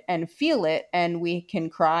with it and feel it, and we can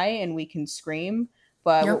cry and we can scream,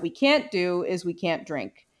 but what we can't do is we can't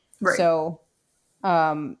drink. Right. So,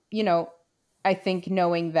 you know, I think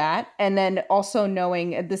knowing that, and then also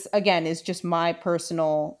knowing this, again, is just my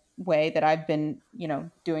personal way that I've been, you know,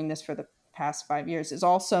 doing this for the past 5 years, is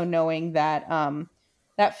also knowing that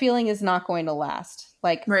that feeling is not going to last.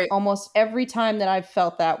 Like almost every time that I've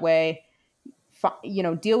felt that way, you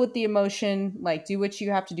know, deal with the emotion, like do what you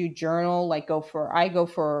have to do, journal, like I go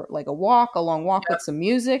for like a long walk with some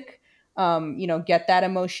music, you know, get that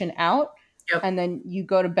emotion out. And then you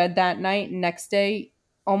go to bed that night, next day,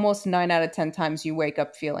 almost 9 out of 10 times you wake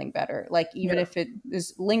up feeling better. Like even if it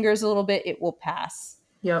lingers a little bit, it will pass.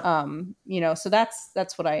 You know, so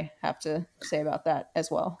that's what I have to say about that as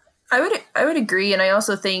well. I would agree. And I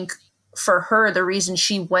also think for her, the reason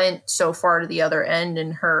she went so far to the other end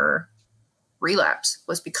in her relapse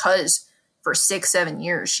was because for 6-7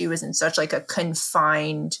 years she was in such like a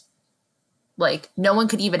confined, like no one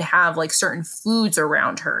could even have like certain foods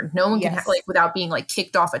around her. No one can have, like, without being like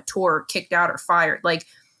kicked off a tour, or kicked out or fired. Like,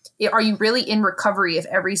 are you really in recovery if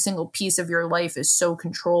every single piece of your life is so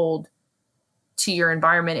controlled to your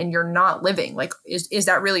environment and you're not living? Like, is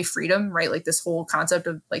that really freedom, right? Like this whole concept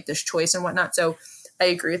of like this choice and whatnot. So I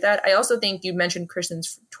agree with that. I also think you mentioned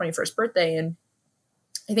Kristen's 21st birthday, and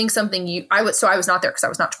I think something I was not there because I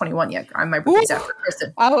was not 21 yet. My birthday's after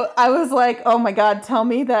Kristen. I was like, oh my God, tell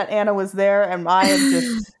me that Anna was there, and I have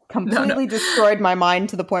just completely destroyed my mind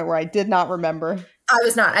to the point where I did not remember. I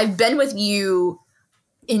was not. I've been with you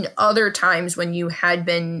in other times when you had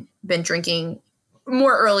been drinking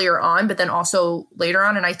more earlier on, but then also later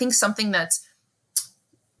on. And I think something that's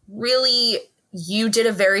really you did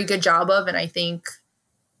a very good job of, and I think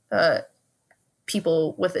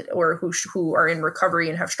people with it or who are in recovery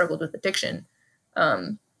and have struggled with addiction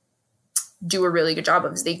do a really good job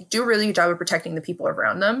of, is they do a really good job of protecting the people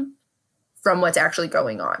around them from what's actually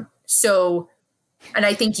going on. So, and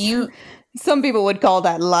I think some people would call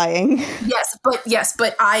that lying. Yes,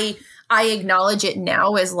 but I acknowledge it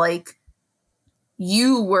now as like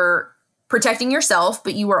you were protecting yourself,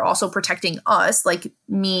 but you were also protecting us, like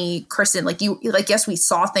me, Kristen, like you, like, yes, we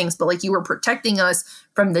saw things, but like you were protecting us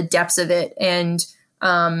from the depths of it. And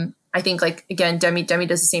I think, like, again, Demi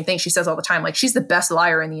does the same thing. She says all the time, like, she's the best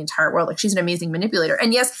liar in the entire world. Like, she's an amazing manipulator.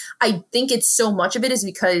 And yes, I think it's so much of it is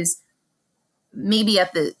because maybe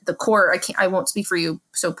at the core, I won't speak for you,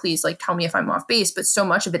 so please, like, tell me if I'm off base, but so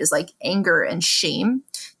much of it is like anger and shame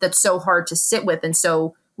that's so hard to sit with. And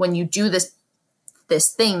so when you do this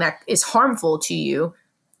thing that is harmful to you,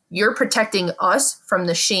 you're protecting us from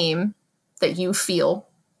the shame that you feel,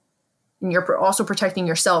 and you're also protecting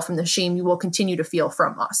yourself from the shame you will continue to feel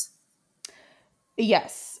from us.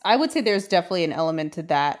 Yes, I would say there's definitely an element to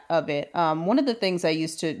that of it. One of the things I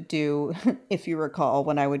used to do, if you recall,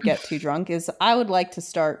 when I would get too drunk, is I would like to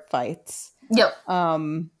start fights. Yep.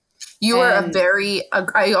 You were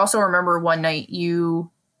I also remember one night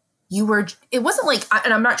you were, it wasn't like,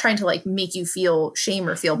 and I'm not trying to like make you feel shame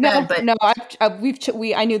or feel bad, but no,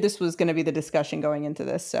 I knew this was going to be the discussion going into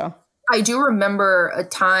this. So I do remember a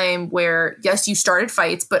time where, yes, you started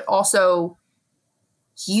fights, but also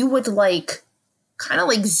you would like kind of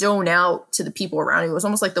like zone out to the people around you. It was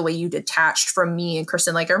almost like the way you detached from me and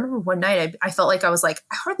Kristen. Like, I remember one night I felt like I was like,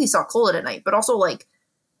 I hardly saw Cola tonight, but also like,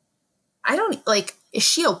 I don't, like, is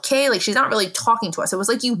she okay? Like, she's not really talking to us. It was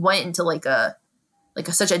like you went into like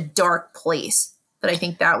such a dark place that I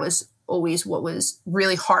think that was always what was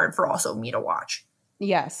really hard for also me to watch.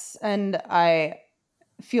 Yes. And I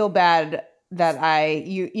feel bad that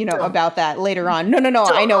you know about that later on. No.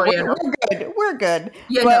 I know we're good.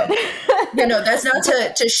 Yeah, but no, that's not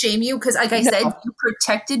to shame you. Cause like I said, you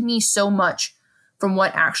protected me so much from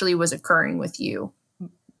what actually was occurring with you.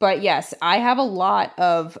 But yes, I have a lot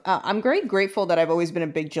of, I'm very grateful that I've always been a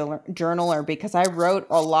big journaler, because I wrote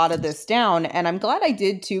a lot of this down, and I'm glad I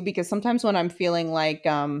did too, because sometimes when I'm feeling like,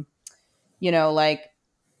 you know, like,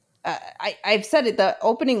 I've said it, the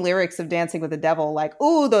opening lyrics of Dancing with the Devil, like,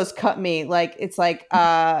 ooh, those cut me. Like, it's like,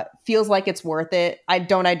 feels like it's worth it. I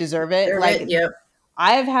deserve it. Like, yeah.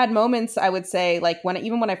 I've had moments, I would say, like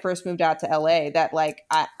even when I first moved out to LA, that like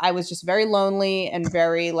I was just very lonely and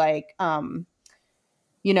very like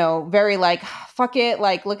very like, fuck it,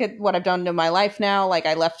 like look at what I've done to my life now. Like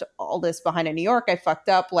I left all this behind in New York. I fucked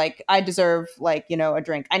up. Like I deserve like, a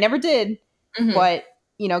drink. I never did, but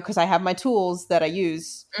because I have my tools that I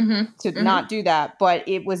use to not do that. But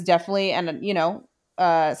it was definitely, and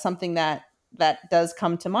something that does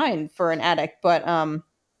come to mind for an addict. But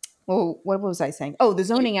well, what was I saying? Oh, the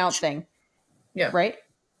zoning out thing. Yeah. Right.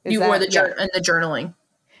 And the journaling.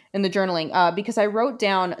 In the journaling, because I wrote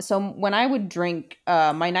down, so when I would drink,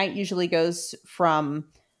 my night usually goes from,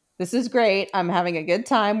 this is great, I'm having a good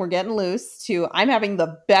time, we're getting loose, to I'm having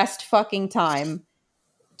the best fucking time,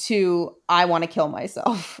 to I want to kill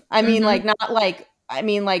myself. I mean, like, not like, I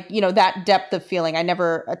mean, like, that depth of feeling. I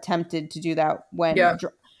never attempted to do that when,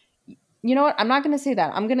 you know what? I'm not going to say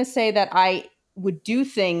that. I'm going to say that I would do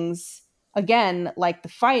things, again, like the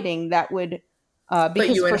fighting that would, put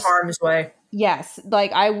you in harm's way. Yes,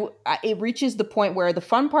 like it reaches the point where the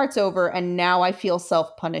fun part's over and now I feel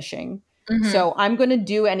self-punishing. So I'm going to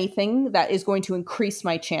do anything that is going to increase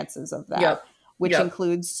my chances of that, which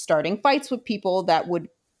includes starting fights with people that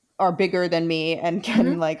are bigger than me and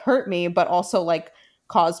can like hurt me, but also like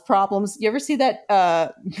cause problems. You ever see that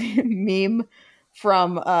meme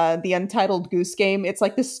from the Untitled Goose Game? It's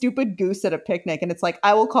like this stupid goose at a picnic and it's like,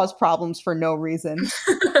 I will cause problems for no reason.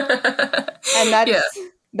 And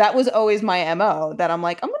that was always my MO, that I'm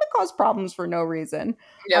like, I'm going to cause problems for no reason.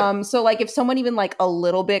 Yep. So like if someone even like a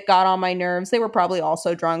little bit got on my nerves, they were probably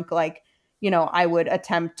also drunk. Like, I would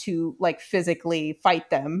attempt to like physically fight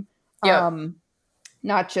them. Yep.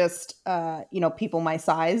 Not just, people my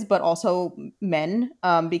size, but also men.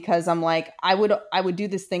 Because I'm like, I would do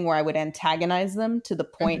this thing where I would antagonize them to the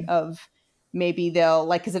point of maybe they'll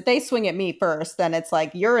like, cause if they swing at me first, then it's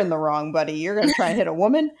like, you're in the wrong, buddy. You're going to try and hit a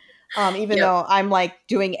woman. Even though I'm like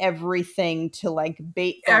doing everything to like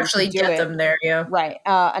bait them actually to do get it. them there, yeah. Right.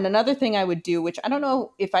 And another thing I would do, which I don't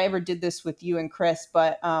know if I ever did this with you and Chris,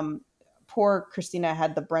 but poor Christina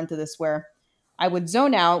had the brunt of this, where I would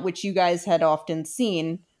zone out, which you guys had often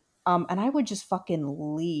seen, and I would just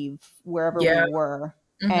fucking leave wherever we were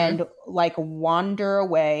and like wander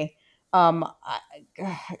away. I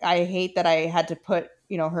hate that I had to put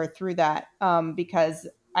her through that, because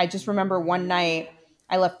I just remember one night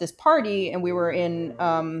I left this party and we were in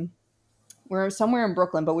we were somewhere in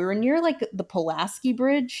Brooklyn, but we were near like the Pulaski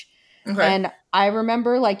Bridge. Okay. And I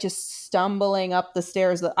remember like just stumbling up the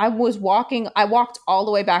stairs. I walked all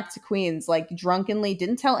the way back to Queens, like drunkenly,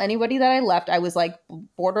 didn't tell anybody that I left. I was like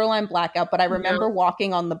borderline blackout, but I remember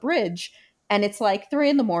walking on the bridge and it's like 3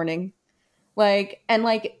 a.m. Like, and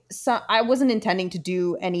like, so I wasn't intending to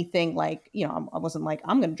do anything like, I wasn't like,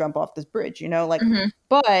 I'm going to jump off this bridge, like,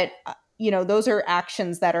 but those are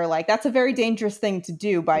actions that are like, that's a very dangerous thing to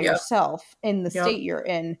do by yourself in the state you're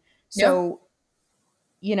in. So,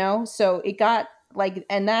 so it got like,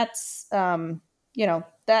 and that's,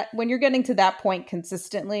 that when you're getting to that point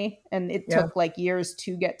consistently, and it took like years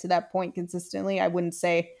to get to that point consistently, I wouldn't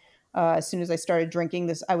say as soon as I started drinking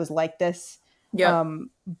this, I was like this. Yeah.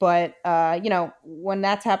 But when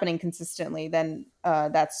that's happening consistently, then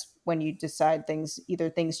that's when you decide either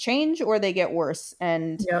things change or they get worse.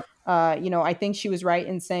 And, I think she was right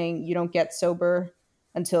in saying you don't get sober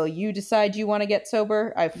until you decide you want to get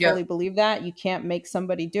sober. I fully believe that. You can't make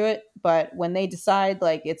somebody do it. But when they decide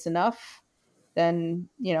like it's enough, then,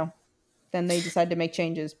 then they decide to make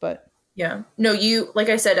changes. But yeah, no, like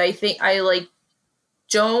I said, I think I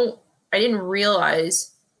didn't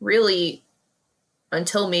realize really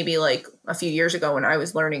until maybe like a few years ago when I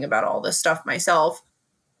was learning about all this stuff myself,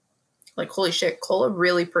 like, holy shit, cola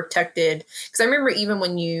really protected. Because I remember even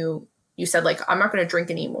when you said like, I'm not going to drink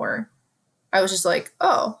anymore, I was just like,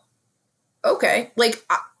 oh, okay. Like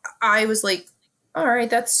I was like, all right,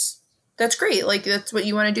 that's great. Like, that's what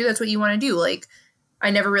you want to do. That's what you want to do. Like, I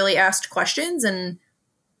never really asked questions, and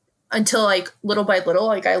until like little by little,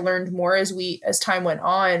 like I learned more as time went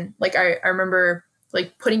on. Like I remember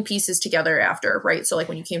like putting pieces together after, right? So like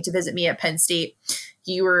when you came to visit me at Penn State,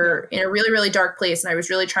 you were in a really, really dark place, and I was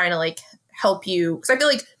really trying to like help you, because I feel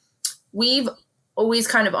like we've always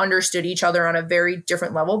kind of understood each other on a very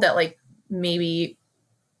different level that like maybe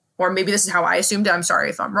this is how I assumed it. I'm sorry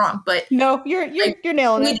if I'm wrong, but no, you're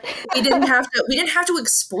nailing it. we didn't have to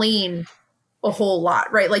explain a whole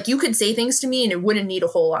lot, right? Like you could say things to me and it wouldn't need a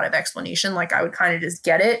whole lot of explanation. Like I would kind of just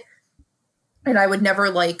get it, and I would never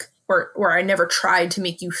like, or I never tried to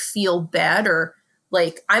make you feel bad, or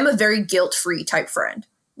like, I'm a very guilt-free type friend.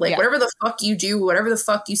 Like whatever the fuck you do, whatever the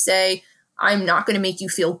fuck you say, I'm not going to make you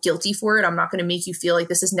feel guilty for it. I'm not going to make you feel like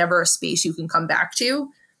this is never a space you can come back to,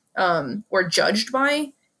 or judged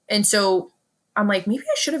by. And so I'm like, maybe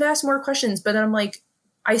I should have asked more questions. But then I'm like,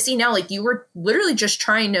 I see now, like, you were literally just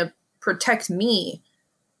trying to protect me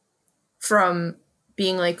from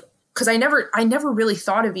being like, because I never really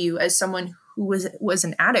thought of you as someone who was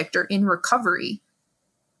an addict or in recovery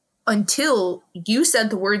until you said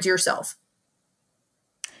the words yourself.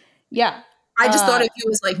 Yeah. I just thought of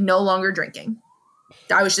you as like no longer drinking.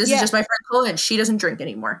 This is just my friend Chloe, and she doesn't drink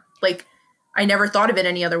anymore. Like, I never thought of it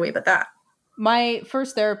any other way but that. My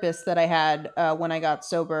first therapist that I had when I got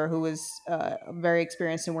sober, who was very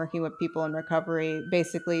experienced in working with people in recovery,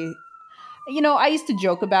 basically, I used to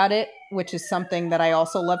joke about it, which is something that I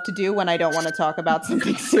also love to do when I don't want to talk about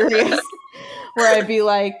something serious, where I'd be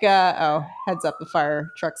like, oh, heads up, the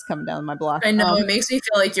fire truck's coming down my block. I know, it makes me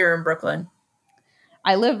feel like you're in Brooklyn.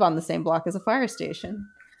 I live on the same block as a fire station.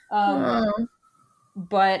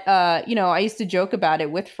 But I used to joke about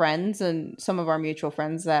it with friends and some of our mutual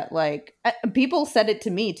friends that, like, people said it to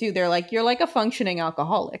me too. They're like, you're like a functioning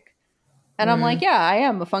alcoholic. And I'm like, yeah, I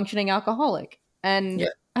am a functioning alcoholic. And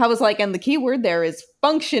I was like, and the key word there is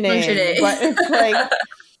functioning. But it's like,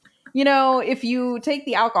 if you take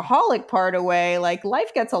the alcoholic part away, like,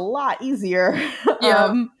 life gets a lot easier.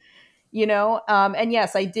 And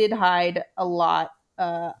yes, I did hide a lot.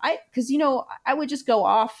 Because I would just go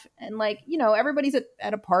off and, like, everybody's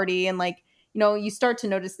at a party, and, like, you start to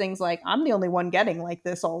notice things like, I'm the only one getting like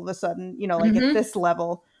this all of a sudden, like at this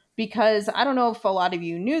level. Because I don't know if a lot of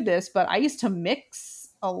you knew this, but I used to mix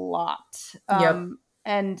a lot.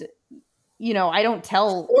 And I don't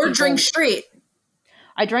tell or people, drink straight.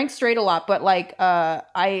 I drank straight a lot, but, like,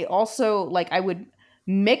 I also, like, I would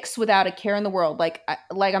mix without a care in the world. Like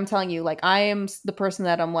I'm telling you, like, I am the person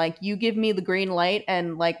that I'm like, you give me the green light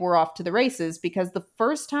and, like, we're off to the races. Because the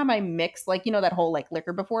first time I mixed, like, that whole, like,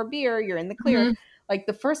 liquor before beer, you're in the clear. Like,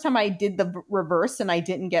 the first time I did the reverse and I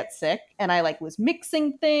didn't get sick, and I, like, was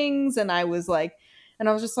mixing things, and I was like, and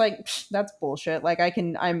I was just like, that's bullshit. Like, I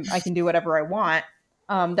can do whatever I want.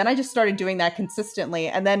 Then I just started doing that consistently.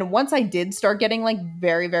 And then once I did start getting, like,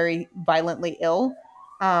 very, very violently ill,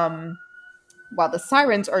 wow, the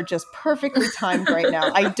sirens are just perfectly timed right now.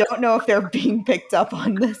 I don't know if they're being picked up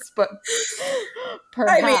on this, but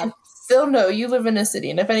perhaps. I mean, still no, you live in a city,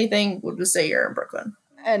 and if anything, we'll just say you're in Brooklyn.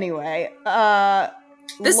 Anyway,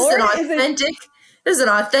 this is an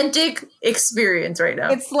authentic experience right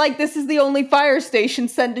now. It's like this is the only fire station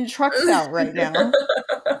sending trucks out right now.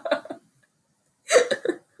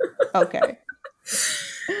 Okay.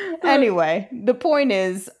 Anyway, the point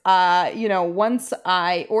is, once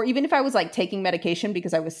or even if I was, like, taking medication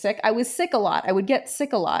because I was sick a lot. I would get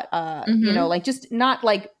sick a lot. Like, just not,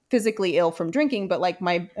 like, physically ill from drinking, but, like,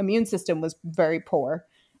 my immune system was very poor.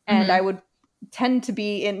 And I would tend to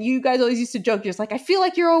be, and you guys always used to joke, just like, I feel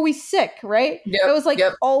like you're always sick, right? That was, like,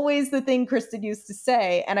 always the thing Kristen used to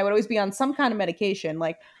say. And I would always be on some kind of medication.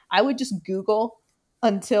 Like, I would just Google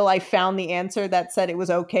until I found the answer that said it was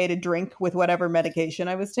okay to drink with whatever medication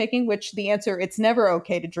I was taking, which the answer, it's never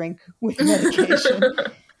okay to drink with medication.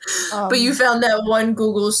 But you found that one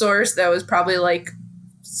Google source that was probably, like,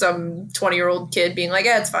 some 20-year-old kid being like,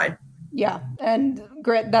 yeah, it's fine. Yeah. And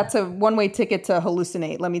that's a one-way ticket to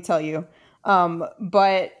hallucinate, let me tell you.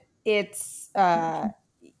 But it's, I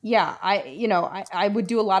would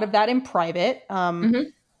do a lot of that in private.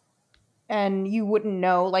 And you wouldn't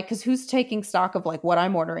know, like, because who's taking stock of, like, what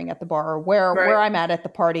I'm ordering at the bar, or where I'm at the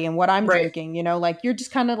party, and what I'm drinking, like, you're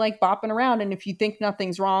just kind of, like, bopping around. And if you think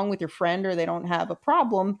nothing's wrong with your friend, or they don't have a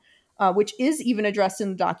problem, which is even addressed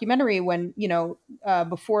in the documentary when,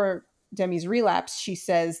 before Demi's relapse, she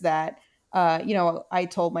says that, I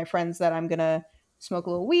told my friends that I'm going to smoke a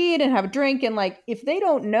little weed and have a drink. And, like, if they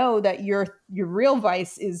don't know that your real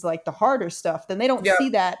vice is, like, the harder stuff, then they don't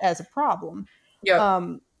see that as a problem.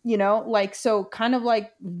 Like, so kind of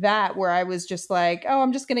like that, where I was just like, oh,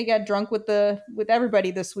 I'm just going to get drunk with everybody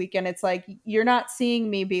this weekend. It's like, you're not seeing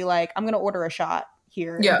me be like, I'm going to order a shot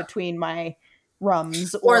here in between my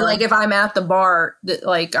rums. Or like, if I'm at the bar,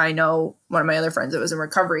 like, I know one of my other friends that was in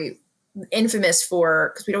recovery, infamous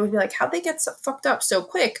for, because we'd always be like, how'd they get so fucked up so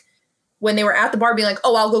quick? When they were at the bar being like,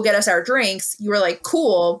 oh, I'll go get us our drinks, you were like,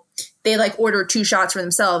 cool. They, like, order 2 shots for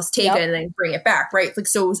themselves, take it, and then bring it back, right? Like,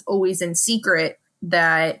 so it was always in secret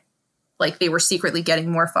that, like, they were secretly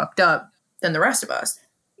getting more fucked up than the rest of us.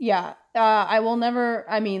 Yeah. I will never,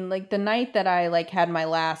 I mean, like, the night that I, like, had my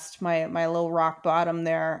little rock bottom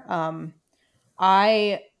there,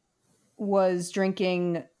 I was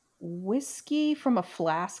drinking whiskey from a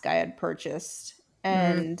flask I had purchased.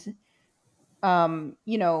 And,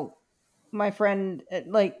 my friend,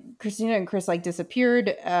 like Christina and Chris, like disappeared,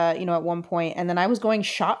 at one point, and then I was going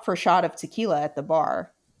shot for shot of tequila at the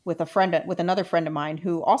bar with another friend of mine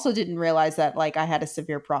who also didn't realize that like I had a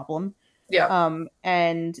severe problem. Yeah.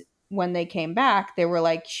 And when they came back, they were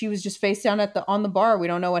like, she was just face down on the bar. We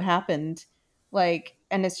don't know what happened. Like,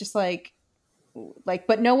 and it's just like,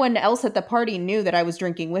 but no one else at the party knew that I was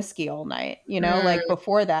drinking whiskey all night, like Mm,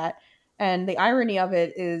 before that. And the irony of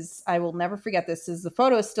it is, I will never forget this, is the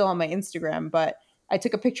photo is still on my Instagram, but I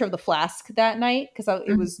took a picture of the flask that night because it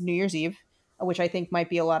mhm, was New Year's Eve, which I think might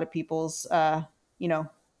be a lot of people's, you know,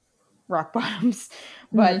 rock bottoms.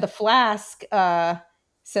 But mhm. the flask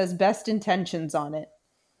says best intentions on it.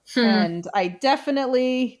 Hmm. And I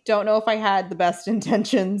definitely don't know if I had the best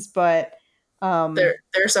intentions, but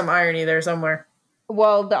There's some irony there somewhere.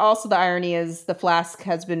 well, also the irony is the flask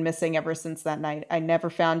has been missing ever since that night. I never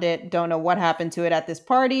found it. Don't know what happened to it at this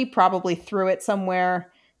party. Probably threw it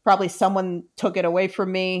somewhere. Probably someone took it away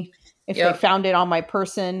from me. If they Yep. found it on my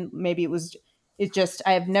person, maybe it just,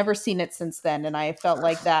 I have never seen it since then. And I felt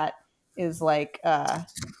like that is like a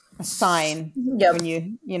sign Yep.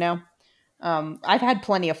 when I've had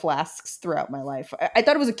plenty of flasks throughout my life. I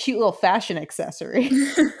thought it was a cute little fashion accessory.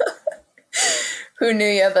 Who knew?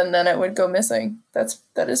 Yeah, then it would go missing.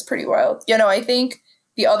 That is pretty wild. I think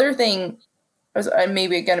the other thing, and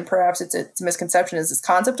maybe again, perhaps it's a misconception, is this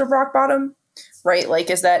concept of rock bottom, right? Like,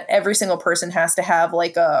 is that every single person has to have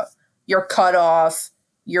like you're cut off,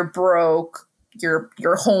 you're broke, you're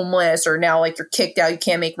homeless, or now like you're kicked out, you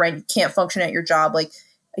can't make rent, you can't function at your job. Like,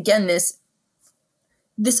 again, this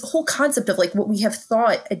whole concept of like what we have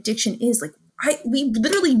thought addiction is, like, we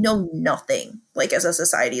literally know nothing, like, as a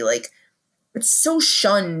society. Like, it's so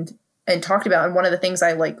shunned and talked about. And one of the things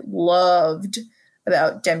I like loved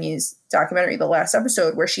about Demi's documentary, the last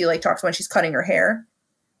episode, where she like talks when she's cutting her hair,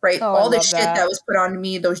 right? Oh, I All this love shit that that. was put on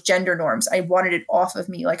me, those gender norms, I wanted it off of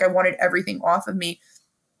me. Like, I wanted everything off of me,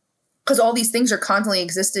 because all these things are constantly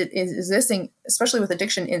existing, especially with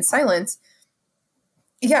addiction, in silence.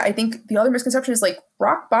 Yeah, I think the other misconception is like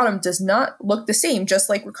rock bottom does not look the same, just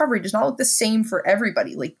like recovery does not look the same for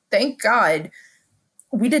everybody. Like, thank God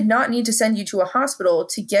we did not need to send you to a hospital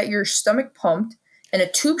to get your stomach pumped and a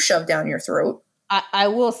tube shoved down your throat. I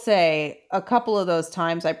will say a couple of those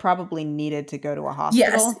times I probably needed to go to a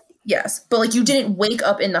Yes, hospital. yes. But like, you didn't wake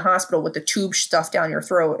up in the hospital with the tube stuffed down your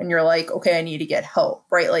throat and you're like, okay, I need to get help,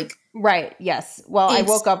 right? Like, Right. Yes. Well, I it's,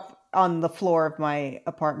 woke up on the floor of my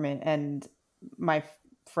apartment and my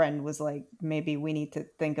friend was like, maybe we need to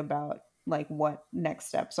think about like what next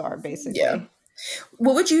steps are, yeah. basically.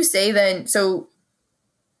 What would you say then? So,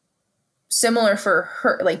 similar for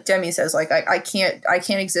her, like Demi says, like, I can't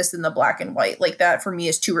exist in the black and white. Like, that for me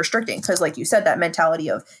is too restricting, because like you said, that mentality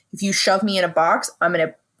of, if you shove me in a box, I'm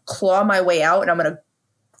gonna claw my way out and I'm gonna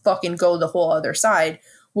fucking go the whole other side.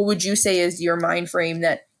 What would you say is your mind frame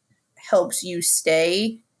that helps you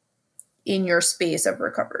stay in your space of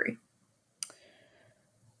recovery?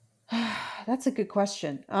 That's a good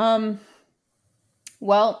question.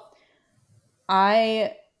 Well,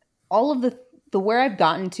 I all of the where I've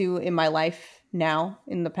gotten to in my life now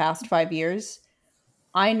in the past 5 years,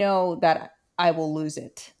 I know that I will lose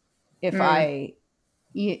it if Mm,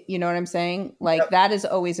 you know what I'm saying? Like yep. that is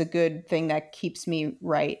always a good thing that keeps me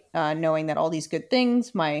right. Knowing that all these good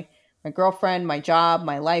things, my girlfriend, my job,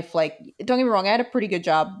 my life, like don't get me wrong, I had a pretty good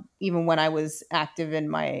job even when I was active in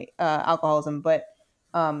my alcoholism, but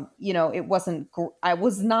I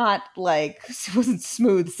was not like it wasn't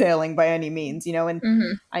smooth sailing by any means, and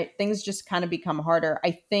Mm-hmm. I things just kind of become harder.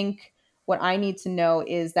 I think what I need to know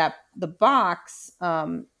is that the box,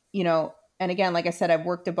 and again, like I said, I've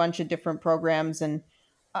worked a bunch of different programs, and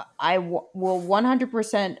will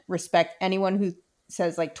 100% respect anyone who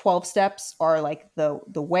says like 12 steps are like the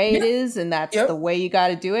way it Yeah. is and that's the Yep. way you got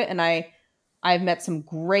to do it. And I've met some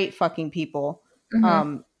great fucking people.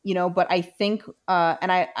 Mm-hmm. But I think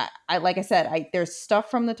and I like I said, there's stuff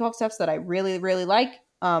from the 12 steps that I really really like,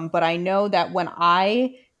 but I know that when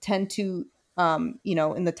I tend to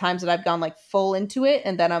in the times that I've gone like full into it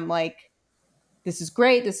and then I'm like, this is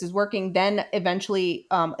great, this is working, then eventually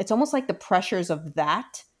it's almost like the pressures of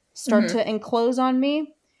that start Mm-hmm. to enclose on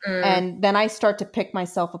me, Mm, and then I start to pick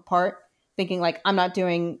myself apart thinking like I'm not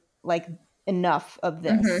doing like enough of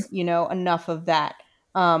mm-hmm. this, enough of that,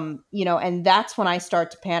 and that's when I start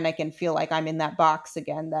to panic and feel like I'm in that box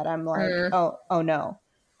again, that I'm like, Mm. oh no.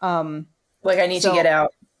 um Like, I need to get so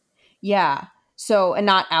out. yeah. So, and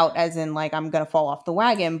not out as in like I'm gonna fall off the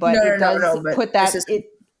wagon, No, but no, it no, does no. But put this that is,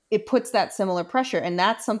 it puts that similar pressure, and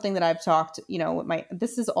that's something that I've talked, with my.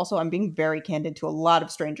 This is also, I'm being very candid to a lot of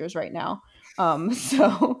strangers right now.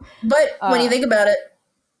 So, but when you uh, think about it,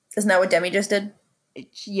 Isn't that what Demi just did?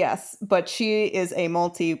 Yes, but she is a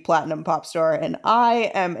multi-platinum pop star, and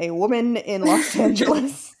I am a woman in Los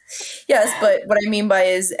Angeles. Yes, but what I mean by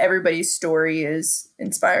is everybody's story is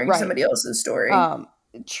inspiring Right. somebody else's story.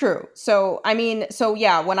 True. So I mean, so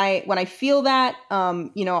yeah, when I feel that,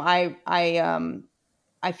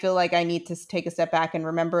 I feel like I need to take a step back and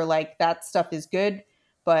remember like that stuff is good,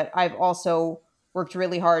 but I've also worked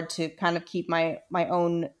really hard to kind of keep my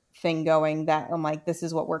own thing going that I'm like this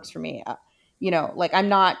is what works for me. Like I'm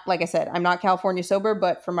not, like I said, I'm not California sober,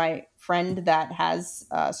 but for my friend that has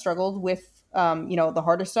struggled with the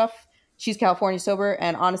harder stuff, she's California sober,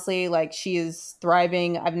 and honestly, like she is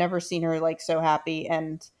thriving. I've never seen her like so happy,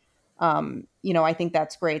 and I think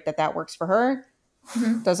that's great that that works for her.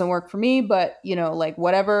 Mhm. Doesn't work for me, but like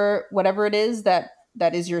whatever it is that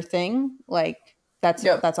is your thing, like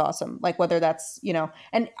Yep. that's awesome. Like whether that's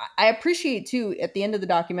and I appreciate too at the end of the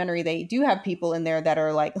documentary they do have people in there that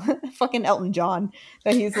are like fucking Elton John,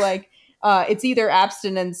 that he's like it's either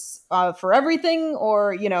abstinence for everything,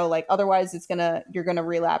 or like otherwise you're gonna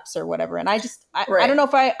relapse or whatever. And I don't Right. know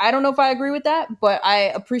if I don't know if I agree with that, but I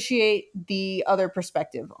appreciate the other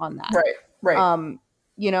perspective on that. Right. Right.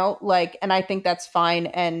 Like, and I think that's fine.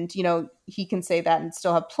 And, he can say that and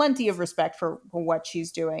still have plenty of respect for what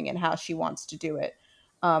she's doing and how she wants to do it.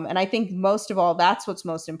 And I think most of all, that's what's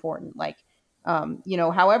most important. Like,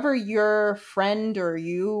 however your friend or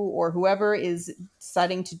you or whoever is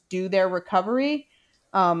deciding to do their recovery,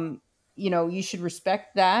 you should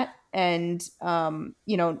respect that. And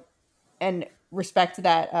respect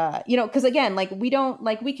that because again, like we don't,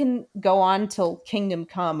 like we can go on till kingdom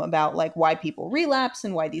come about like why people relapse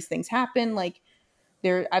and why these things happen. Like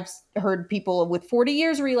I've heard people with 40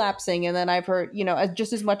 years relapsing, and then I've heard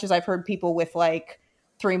just as much as I've heard people with like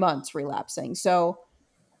 3 months relapsing. So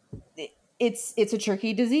it's a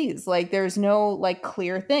tricky disease. Like there's no like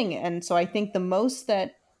clear thing. And so I think the most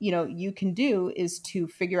that you can do is to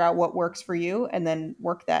figure out what works for you and then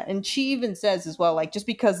work that. And she even says as well, like just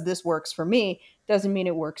because this works for me doesn't mean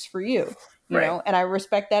it works for you. Right. And I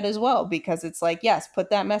respect that as well, because it's like, yes, put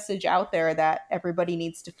that message out there that everybody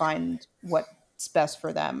needs to find what's best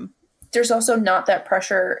for them. There's also not that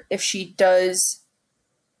pressure if she does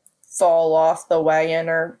fall off the wagon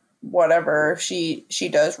or whatever, if she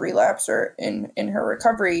does relapse or in her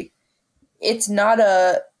recovery. It's not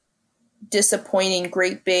a disappointing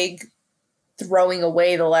great big throwing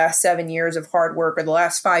away the last 7 years of hard work or the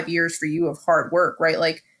last 5 years for you of hard work, right?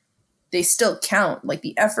 Like they still count. Like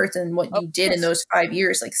the efforts and what Of you did in course. those 5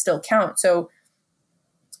 years like still count. So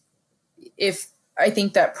if I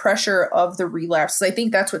think that pressure of the relapse, I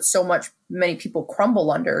think that's what so much many people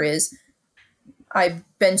crumble under is I've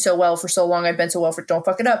been so well for so long. I've been so well for don't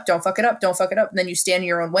fuck it up, don't fuck it up, don't fuck it up. And then you stand in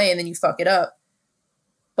your own way and then you fuck it up.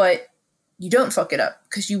 But you don't fuck it up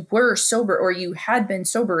because you were sober or you had been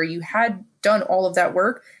sober or you had done all of that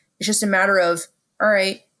work. It's just a matter of, all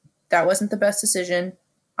right, that wasn't the best decision.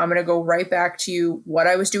 I'm going to go right back to what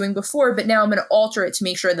I was doing before, but now I'm going to alter it to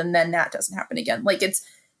make sure then that doesn't happen again. Like it's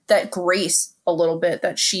that grace a little bit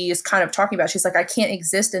that she is kind of talking about. She's like, I can't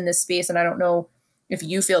exist in this space. And I don't know if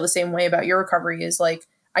you feel the same way about your recovery, is like,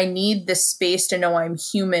 I need this space to know I'm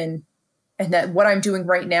human and that what I'm doing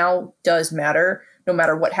right now does matter no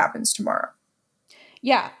matter what happens tomorrow.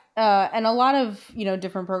 Yeah. And a lot of,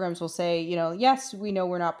 different programs will say, yes, we know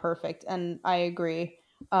we're not perfect. And I agree.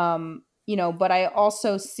 But I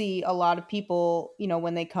also see a lot of people,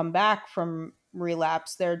 when they come back from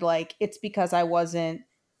relapse, they're like, it's because I wasn't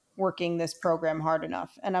working this program hard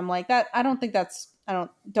enough. And I'm like, that, I don't think that's, I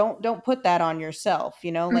don't put that on yourself,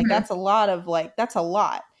 like Mm-hmm. that's a lot of like, that's a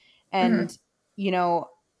lot. Mm-hmm. And, you know,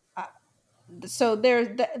 so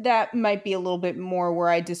there that might be a little bit more where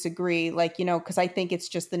I disagree, like because I think it's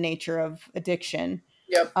just the nature of addiction.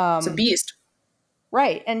 Yep. It's a um beast.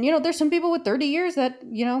 right. And there's some people with 30 years that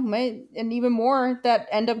may, and even more, that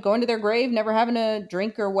end up going to their grave never having a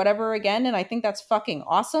drink or whatever again, and I think that's fucking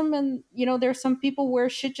awesome. And there's some people where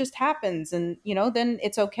shit just happens, and then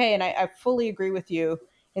it's okay. And I fully agree with you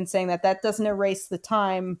in saying that that doesn't erase the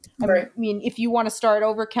time. I Right. mean, if you want to start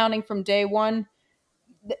over counting from day one,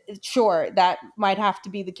 sure, that might have to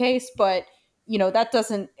be the case, but that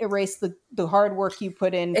doesn't erase the hard work you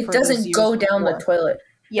put in It for those doesn't years go down the before. toilet.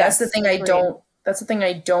 Yes, agreed. That's the thing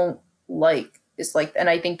I don't like is like, and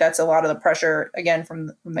I think that's a lot of the pressure again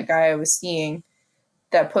from the guy I was seeing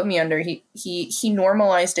that put me under. He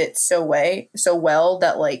normalized it so well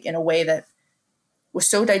that like in a way that was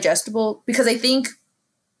so digestible, because I think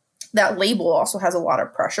that label also has a lot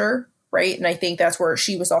of pressure, right? And I think that's where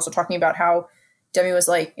she was also talking about how Demi was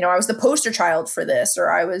like, I was the poster child for this, or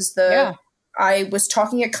Yeah. I was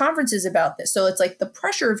talking at conferences about this. So it's like the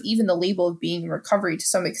pressure of even the label of being in recovery to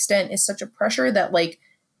some extent is such a pressure that like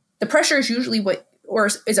the pressure is usually what or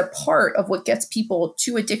is a part of what gets people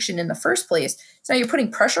to addiction in the first place. So now you're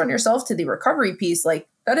putting pressure on yourself to the recovery piece. Like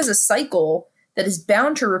that is a cycle that is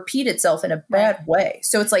bound to repeat itself in a bad way.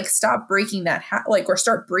 So it's like stop breaking that or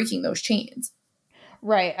start breaking those chains.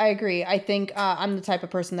 Right, I agree. I think I'm the type of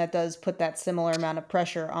person that does put that similar amount of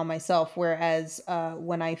pressure on myself. Whereas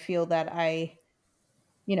when I feel that I,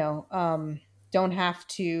 you know, don't have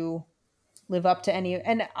to live up to any,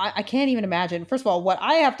 and I can't even imagine. First of all,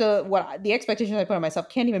 the expectations I put on myself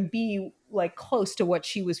can't even be like close to what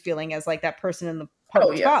she was feeling as like that person in the Oh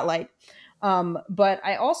public yeah. spotlight. But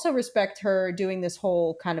I also respect her doing this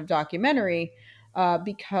whole kind of documentary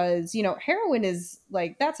because heroin is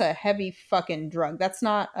like that's a heavy fucking drug. That's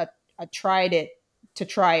not a tried it to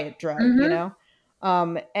try it drug,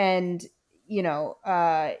 Mm-hmm. and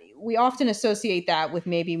we often associate that with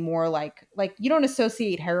maybe more like you don't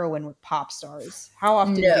associate heroin with pop stars. How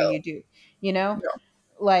often do No. you? You know, No.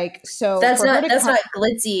 like so That's for her not to that's come, not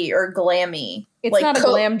glitzy or glammy. it's Like not a Coke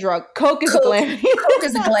glam drug. Coke is a Coke glam. Coke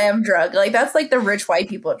is a glam drug. Like that's like the rich white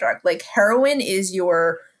people drug. Like heroin is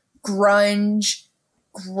your grunge,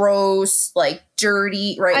 gross, like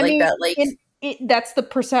dirty, right? I Like mean, that like that's the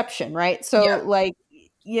perception, right? So, yeah. like,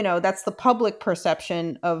 that's the public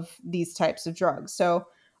perception of these types of drugs. So,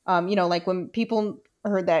 like when people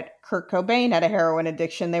heard that Kurt Cobain had a heroin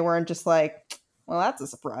addiction, they weren't just like, well, that's a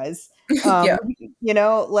surprise. Yeah.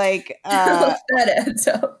 Like, That adds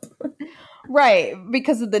up. right,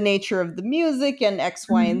 because of the nature of the music and X,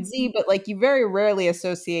 Y, Mhm. and Z, but like you very rarely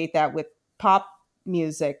associate that with pop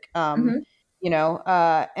music. Mhm.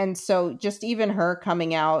 And so just even her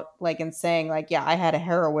coming out like and saying like, yeah, I had a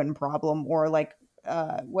heroin problem, or like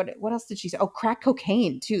what else did she say? Oh, crack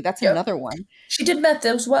cocaine too. That's Yep. another one. She did meth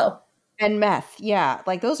as well. And meth. Yeah.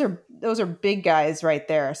 Like those are big guys right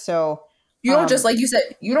there. So You don't just like you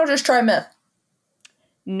said, you don't just try meth.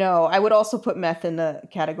 no, I would also put meth in the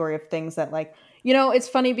category of things that like, it's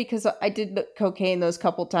funny because I did the cocaine those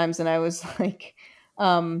couple times and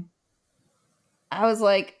um I was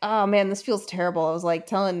like, oh man, this feels terrible. I was like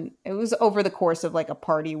it was over the course of like a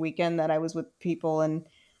party weekend that I was with people, and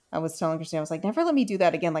I was telling Christine, I was like, never let me do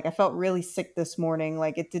that again. Like I felt really sick this morning.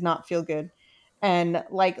 Like it did not feel good. And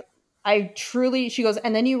like she goes,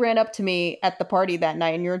 and then you ran up to me at the party that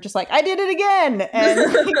night and you're just like, I did it again.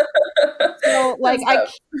 And like, so like That's not, I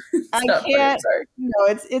it's not funny. I'm can't. sorry. No,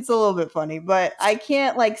 it's a little bit funny, but I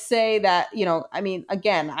can't like say that. I mean,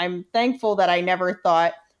 again, I'm thankful that I never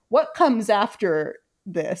thought what comes after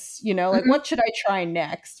this. Like Mhm. what should I try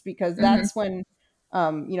next? Because Mhm. that's when,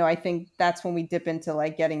 I think that's when we dip into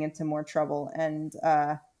like getting into more trouble. And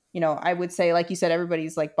I would say, like you said,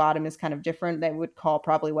 everybody's like bottom is kind of different. They would call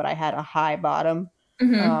probably what I had a high bottom.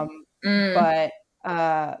 Mhm. Um, Mm.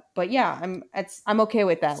 but yeah, I'm okay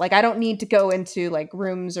with that. Like I don't need to go into like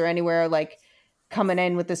rooms or anywhere like coming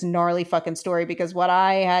in with this gnarly fucking story, because what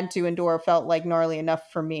I had to endure felt like gnarly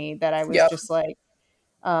enough for me that I was Yep. just like,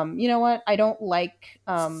 you know what? I don't like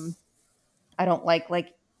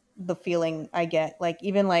the feeling I get. Like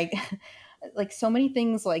even like like so many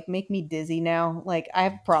things like make me dizzy now. Like I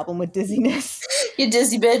have a problem with dizziness. You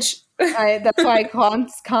dizzy bitch. That's why I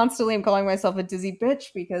constantly am calling myself a dizzy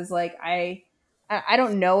bitch, because like I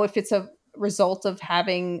don't know if it's a result of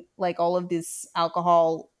having like all of this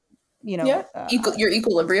alcohol, you Yeah. know, uh, Your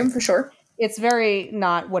equilibrium for sure. it's very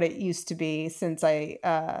not what it used to be since I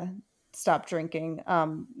stopped drinking.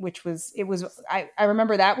 Which was it was I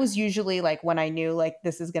remember that was usually like when I knew like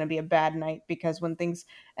this is going to be a bad night, because when things,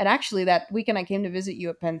 and actually that weekend I came to visit you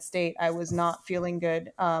at Penn State, I was not feeling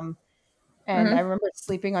good. And I Mhm. remember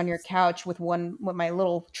sleeping on your couch with my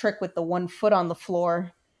little trick with the one foot on the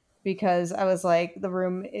floor, because I was like, the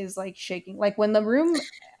room is like shaking. Like when the room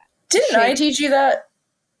Didn't I shakes, teach you that?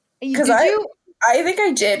 Because did you? I think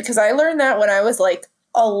I did because I learned that when I was like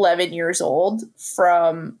 11 years old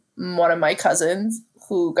from one of my cousins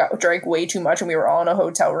who got drank way too much and we were all in a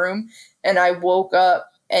hotel room and I woke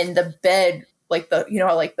up and the bed like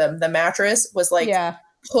how like the mattress was like Yeah.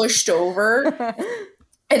 pushed over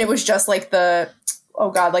and it was just like the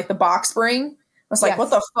oh god like the box spring. I was like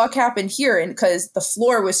what Yes. the fuck happened here, and because the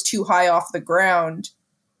floor was too high off the ground,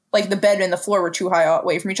 like the bed and the floor were too high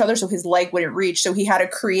away from each other, so his leg wouldn't reach. So he had to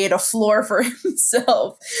create a floor for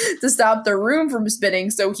himself to stop the room from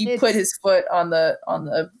spinning. So he put It's his foot on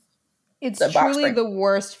it's the box truly spring. the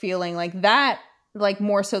worst feeling. Like that, like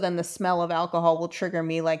more so than the smell of alcohol will trigger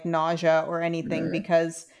me like nausea or anything, Mm.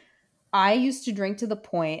 because I used to drink to the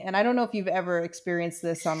point, and I don't know if you've ever experienced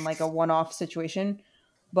this on like a one-off situation,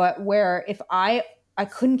 but where if I I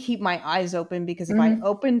couldn't keep my eyes open because if I Mhm.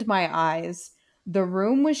 opened my eyes, the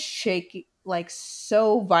room was shaking like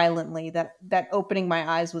so violently that opening my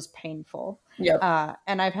eyes was painful. Yep.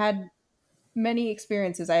 And I've had many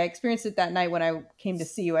experiences. I experienced it that night when I came to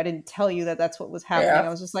see you. I didn't tell you that that's what was happening. Yeah. I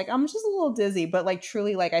was just like, I'm just a little dizzy, but like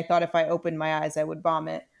truly, like I thought if I opened my eyes, I would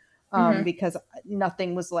vomit. Mhm. Because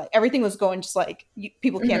nothing was like everything was going just like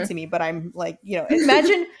people can't Mhm. see me, but I'm like,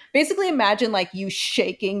 imagine like you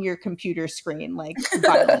shaking your computer screen like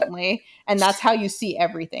violently, and that's how you see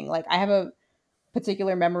everything. Like I have a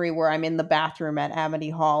particular memory where I'm in the bathroom at Amity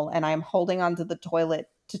Hall and I'm holding onto the toilet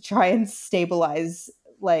to try and stabilize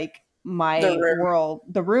like The my room. world,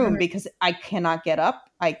 the room, Mhm. because I cannot get up.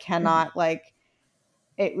 I Mhm. cannot like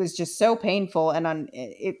it was just so painful and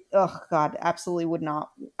oh god, absolutely would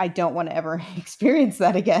not. I don't want to ever experience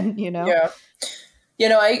that again, you know? Yeah.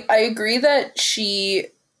 I agree that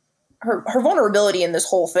her vulnerability in this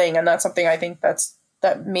whole thing, and that's something I think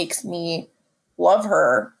that makes me love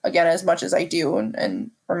her again as much as I do,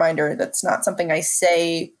 and reminder that's not something I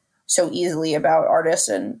say so easily about artists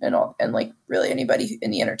and like really anybody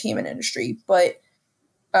in the entertainment industry. But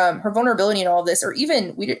her vulnerability in all of this, or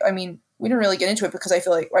even we didn't really get into it because I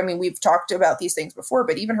feel like we've talked about these things before,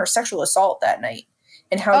 but even her sexual assault that night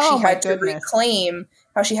and Oh my goodness.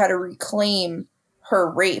 how she had to reclaim her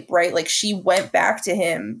rape, right? Like she went back to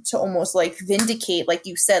him to almost like vindicate, like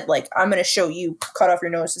you said, like I'm going to show you, cut off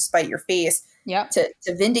your nose to spite your face, Yep. to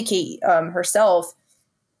vindicate herself.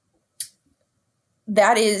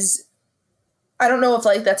 That is, I don't know if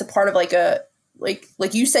like that's a part of like a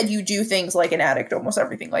like you said, you do things like an addict, almost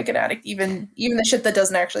everything like an addict, even the shit that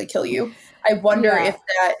doesn't actually kill you. I wonder Yeah. if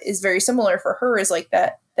that is very similar for her, is like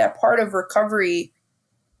that part of recovery,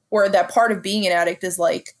 or that part of being an addict is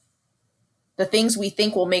like the things we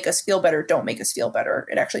think will make us feel better don't make us feel better.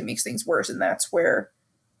 It actually makes things worse. And that's where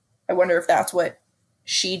I wonder if that's what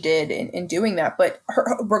she did in doing that. But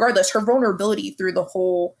regardless, her vulnerability through the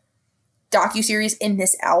whole docuseries in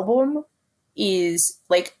this album is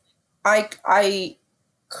like I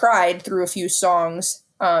cried through a few songs,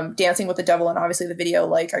 Dancing with the Devil, and obviously the video,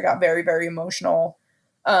 like I got very, very emotional.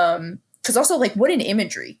 Because also like what an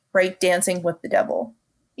imagery, right? Dancing with the Devil.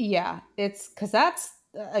 Yeah, it's because that's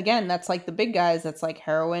again, that's like the big guys. That's like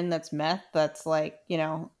heroin. That's meth. That's like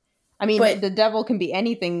I mean, But the devil can be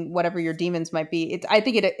anything, whatever your demons might be. I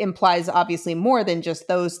think it implies obviously more than just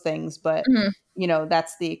those things, but mhm,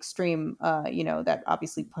 that's the extreme. That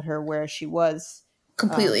obviously put her where she was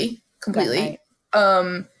completely, that night. completely.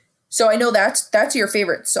 Um, so I know that's your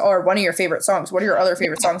favorite, or one of your favorite songs. What are your other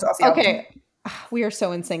favorite songs off the album? Okay, we are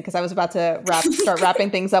so in sync because I was about to start wrapping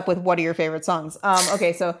things up with what are your favorite songs.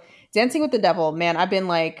 Okay, so Dancing with the Devil, man, I've been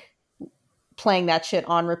like playing that shit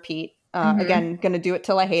on repeat. Hmm. Again, gonna do it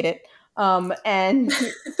till I hate it. And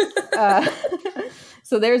uh,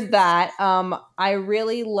 so there's that. I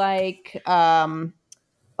really like.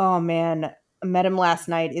 Oh man, Met Him Last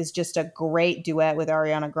Night is just a great duet with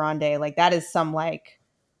Ariana Grande. Like that is some like,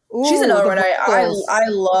 She's ooh, another the one. vocals. I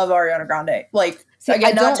love Ariana Grande. Like See, I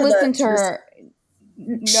again, not don't to the listen to her.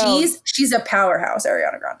 No, she's a powerhouse,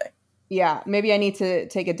 Ariana Grande. yeah, maybe I need to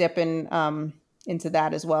take a dip into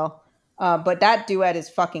that as well. But that duet is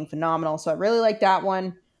fucking phenomenal. So I really like that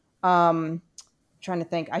one. Trying to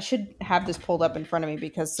think. I should have this pulled up in front of me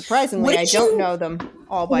because What surprisingly, I did don't you know them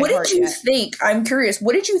all by what did heart you yet. think? I'm curious.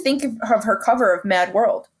 What did you think of her cover of Mad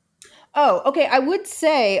World? Oh, okay. I would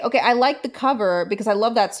say, okay, I like the cover because I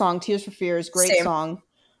love that song. Tears for Fears, great Same. song.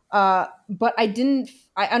 But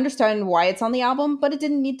I understand why it's on the album, but it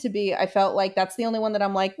didn't need to be. I felt like that's the only one that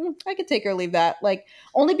I'm like, I could take or leave that. Like,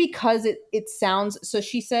 only because it sounds, so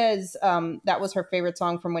she says that was her favorite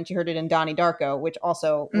song from when she heard it in Donnie Darko, which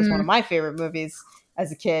also was one Mm, of my favorite movies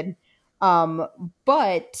as a kid.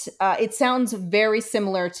 But it sounds very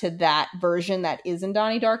similar to that version that is in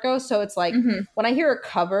Donnie Darko. So it's like, hmm. when I hear a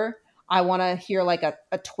cover, I want to hear like a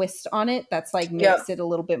twist on it that's like Yep. makes it a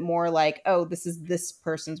little bit more like, oh, this is this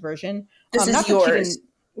person's version. This is Not that she yours. didn't,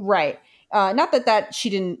 right. Not that she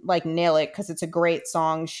didn't like nail it because it's a great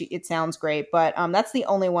song. It sounds great, but that's the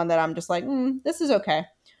only one that I'm just like, this is okay.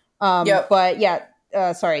 Yep. But yeah,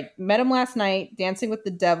 sorry, Met Him Last Night, Dancing with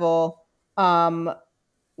the Devil. Um,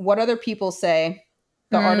 what Other People Say,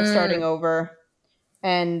 The Art of Mm, Starting Over,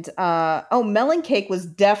 and Melon Cake was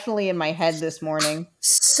definitely in my head this morning.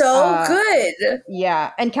 so Uh, good.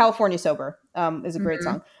 yeah, and California Sober is a great Hmm.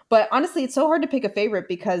 song. But honestly, it's so hard to pick a favorite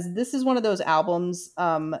because this is one of those albums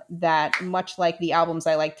that, much like the albums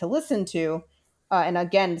I like to listen to, and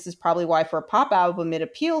again, this is probably why for a pop album it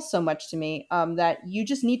appeals so much to me, that you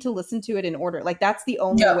just need to listen to it in order. Like that's the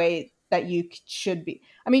only Yep. way that you should be.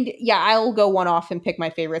 I mean, yeah, I'll go one off and pick my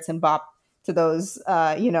favorites and bop to those,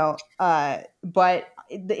 but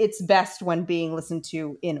it's best when being listened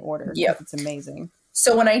to in order because it's amazing.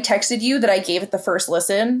 So when I texted you that I gave it the first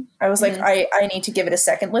listen, I was like, I need to give it a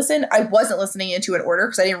second listen. I wasn't listening into an order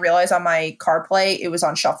because I didn't realize on my CarPlay it was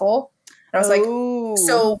on shuffle. And I was like,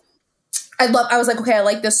 so I was like, okay, I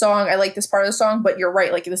like this song. I like this part of the song, but you're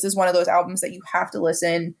right. Like, this is one of those albums that you have to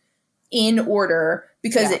listen in order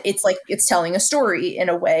because it's like, it's telling a story in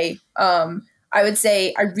a way. I would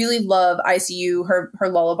say I really love ICU, her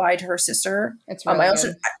lullaby to her sister. It's really I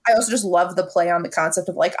also just love the play on the concept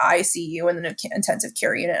of like ICU and then intensive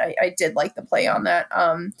care unit. I did like the play on that.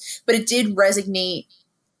 But it did resonate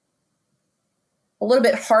a little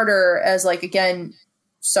bit harder as like, again,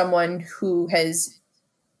 someone who has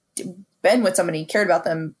been with somebody, cared about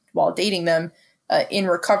them while dating them in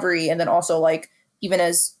recovery. And then also like, even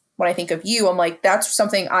as when I think of you, I'm like, that's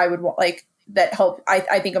something I would want, like, that help.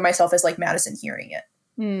 I think of myself as like Madison hearing it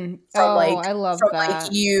I love that.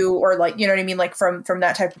 Like you, or like, you know what I mean? Like from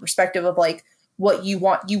that type of perspective of like what you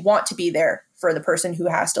want to be there for the person who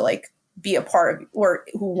has to like be a part of, or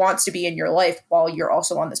who wants to be in your life while you're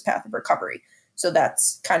also on this path of recovery. So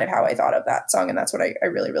that's kind of how I thought of that song. And that's what I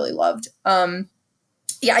really, really loved.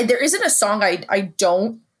 Yeah, there isn't a song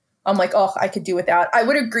I'm like, oh, I could do without. I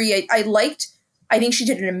would agree. I think she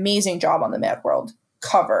did an amazing job on the Mad World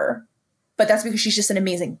cover, but that's because she's just an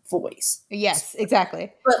amazing voice. Yes,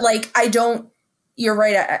 exactly. But like, you're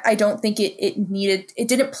right. I don't think it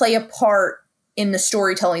didn't play a part in the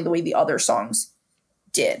storytelling the way the other songs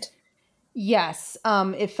did. Yes.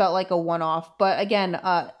 It felt like a one-off, but again,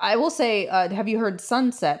 I will say, have you heard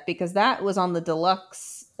Sunset? Because that was on the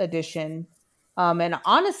deluxe edition. And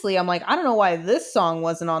honestly, I'm like, I don't know why this song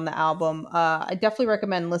wasn't on the album. I definitely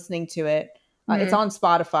recommend listening to it. It's on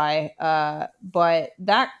Spotify, but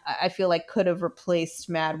that I feel like could have replaced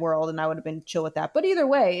Mad World, and I would have been chill with that. But either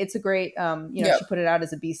way, it's a great. She put it out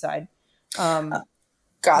as a B-side. Got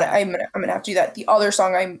it. I'm gonna have to do that. The other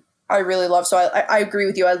song I really love. So I agree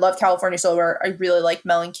with you. I love California Sober. I really like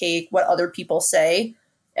Melon Cake. What Other People Say,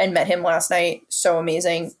 and Met Him Last Night. So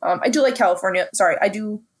amazing. I do like California. Sorry, I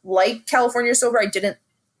do like California Sober. I didn't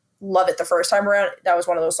love it the first time around. That was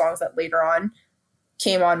one of those songs that later on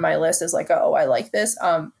came on my list as like, oh, I like this.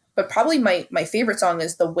 But probably my favorite song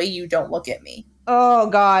is The Way You Don't Look at Me. Oh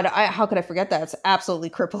God, how could I forget that? It's absolutely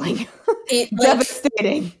crippling.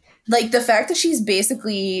 Devastating. Like the fact that she's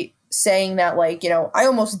basically saying that, like, I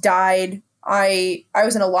almost died. I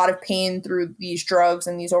was in a lot of pain through these drugs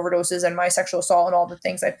and these overdoses and my sexual assault and all the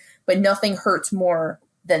things but nothing hurts more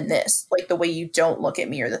than this. Like the way you don't look at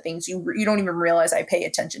me, or the things you don't even realize I pay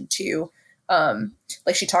attention to.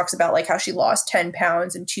 Like she talks about like how she lost 10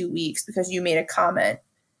 pounds in 2 weeks because you made a comment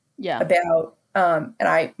about, and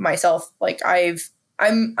I myself, like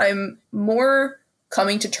I'm more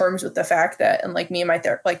coming to terms with the fact that, and like me and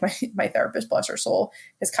my therapist, bless her soul,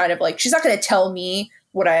 is kind of like, she's not going to tell me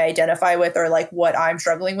what I identify with or like what I'm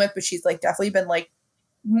struggling with, but she's like definitely been like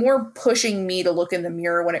more pushing me to look in the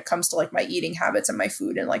mirror when it comes to like my eating habits and my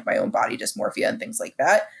food and like my own body dysmorphia and things like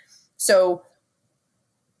that. So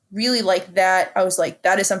really like that. I was like,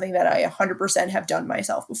 that is something that I 100% have done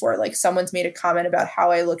myself before. Like someone's made a comment about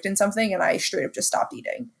how I looked in something and I straight up just stopped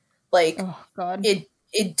eating. Like, oh God,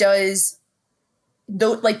 it does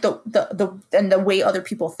though. Like the way other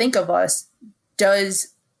people think of us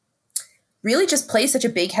does really just play such a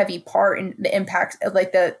big, heavy part in the impact of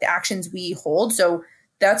like the actions we hold. So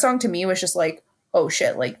that song to me was just like, oh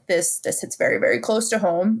shit, like this hits very, very close to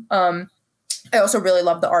home. I also really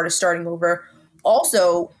love The Artist Starting Over.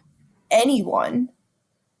 Also, Anyone.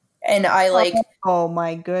 And I like, oh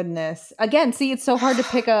my goodness. Again, see, it's so hard to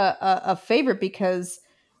pick a favorite because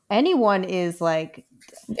Anyone is like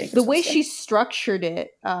the way she structured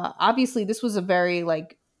it. Obviously this was a very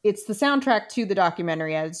like, it's the soundtrack to the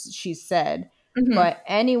documentary, as she said, but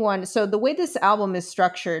Anyone. So the way this album is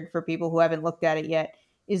structured for people who haven't looked at it yet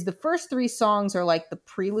is the first 3 songs are like the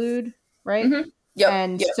prelude, right?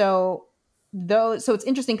 So it's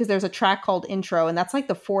interesting because there's a track called Intro, and that's like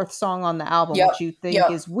the 4th song on the album, which you think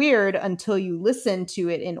is weird until you listen to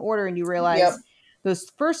it in order and you realize those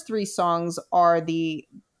first 3 songs are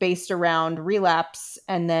based around Relapse,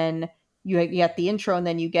 and then you get the intro, and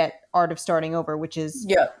then you get Art of Starting Over, which is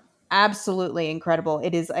absolutely incredible.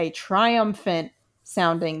 It is a triumphant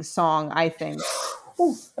sounding song, I think.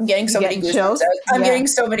 Ooh, I'm getting so many goosebumps. I'm getting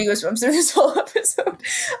so many goosebumps through this whole episode.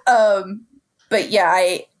 But yeah,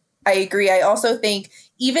 I agree. I also think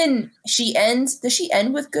even does she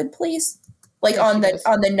end with Good Place? Like on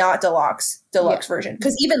the not deluxe version.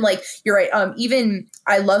 Because even like, you're right. Even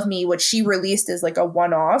I Love Me, which she released as like a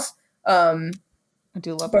one-off. I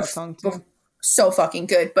do love that song too. so fucking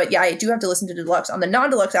good. But yeah, I do have to listen to the deluxe. On the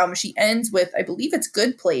non-deluxe album, she ends with, I believe it's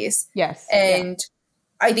Good Place. Yes. And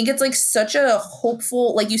I think it's like such a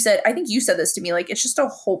hopeful, like you said, I think you said this to me, like it's just a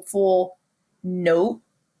hopeful note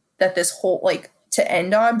that this whole, like, to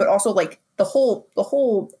end on, but also like the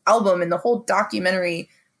whole album and the whole documentary,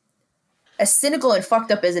 as cynical and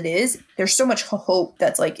fucked up as it is, there's so much hope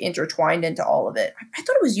that's like intertwined into all of it. I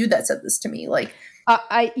thought it was you that said this to me. Like,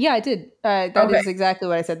 I did. That is exactly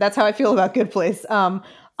what I said. That's how I feel about Good Place.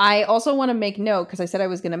 I also want to make note, because I said I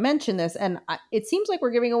was going to mention this, and it seems like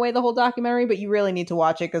we're giving away the whole documentary, but you really need to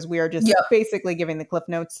watch it because we are just basically giving the cliff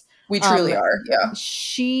notes. We truly are. Yeah.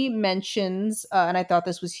 She mentions, and I thought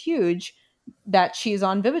this was huge, that she's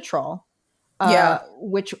on Vivitrol.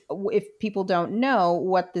 Which, if people don't know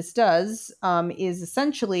what this does, is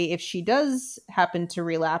essentially if she does happen to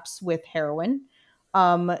relapse with heroin,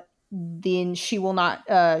 then she won't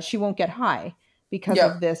get high because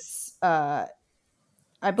of this.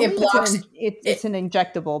 I believe it's an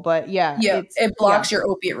injectable, but it blocks your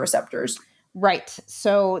opiate receptors. Right.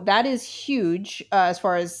 So that is huge as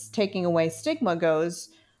far as taking away stigma goes.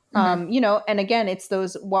 You know, and again, it's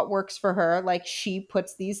those what works for her. Like, she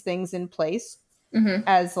puts these things in place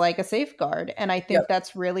as like a safeguard. And I think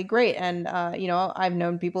that's really great. And, you know, I've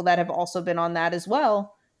known people that have also been on that as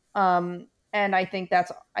well. And I think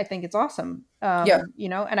it's awesome. You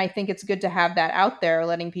know, and I think it's good to have that out there,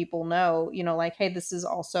 letting people know, you know, like, hey, this is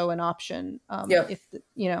also an option. If,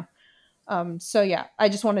 you know, so yeah, I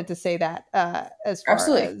just wanted to say that as far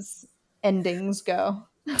as endings go.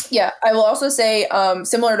 Yeah, I will also say,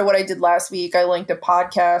 similar to what I did last week, I linked a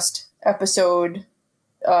podcast episode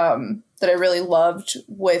that I really loved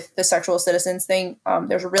with the Sexual Citizens thing.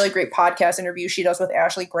 There's a really great podcast interview she does with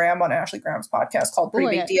Ashley Graham on Ashley Graham's podcast called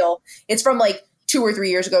Pretty Big Deal. It's from like 2 or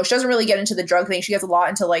 3 years ago. She doesn't really get into the drug thing. She gets a lot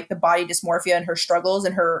into like the body dysmorphia and her struggles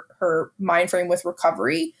and her mind frame with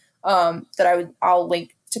recovery that I'll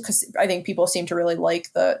link to, because I think people seem to really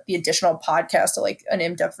like the additional podcast to like an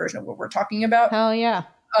in-depth version of what we're talking about. Hell yeah.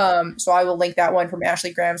 So I will link that one from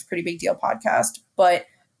Ashley Graham's Pretty Big Deal podcast. But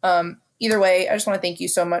either way, I just want to thank you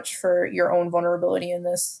so much for your own vulnerability in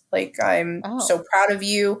this. Like, I'm so proud of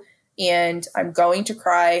you, and I'm going to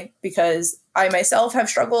cry because I myself have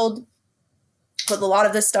struggled with a lot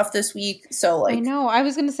of this stuff this week. So like, I know, I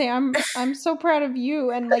was going to say, I'm so proud of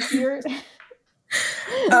you, and like you're,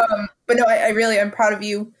 but no, I'm proud of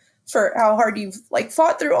you for how hard you've like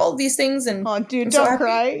fought through all of these things. And dude, don't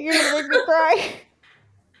cry. You're going to make me cry.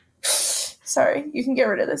 Sorry, you can get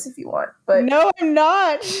rid of this if you want, but no, I'm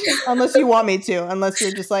not. Unless you want me to. Unless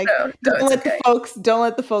you're just like, don't let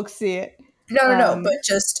the folks see it. No. But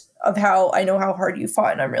just of how I know how hard you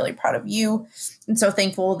fought, and I'm really proud of you, and so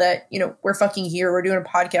thankful that, you know, we're fucking here. We're doing a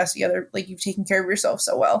podcast together. Like, you've taken care of yourself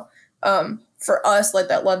so well. For us, let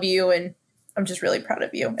that love you, and I'm just really proud of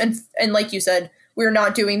you. And like you said, we're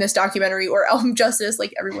not doing this documentary or album justice.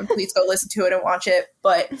 Like, everyone, please go listen to it and watch it.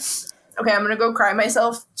 But okay, I'm gonna go cry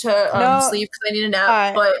myself to sleep because I need a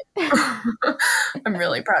nap. But I'm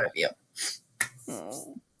really proud of you.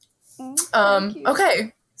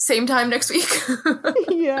 Okay, same time next week.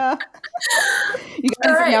 Yeah. You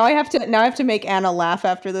guys, right. Now I have to make Anna laugh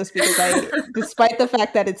after this, because despite the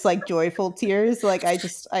fact that it's like joyful tears, like it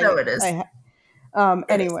is.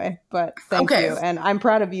 Anyway, but thank you, and I'm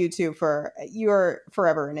proud of you too, for you're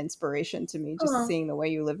forever an inspiration to me. Just seeing the way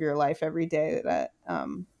you live your life every day. That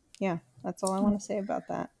yeah, that's all I want to say about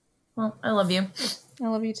that. Well, I love you. I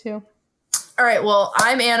love you too. All right. Well,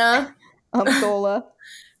 I'm Anna. I'm Gola.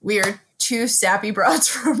 We are two sappy broads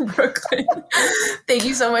from Brooklyn. Thank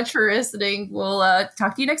you so much for listening. We'll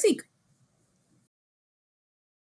talk to you next week.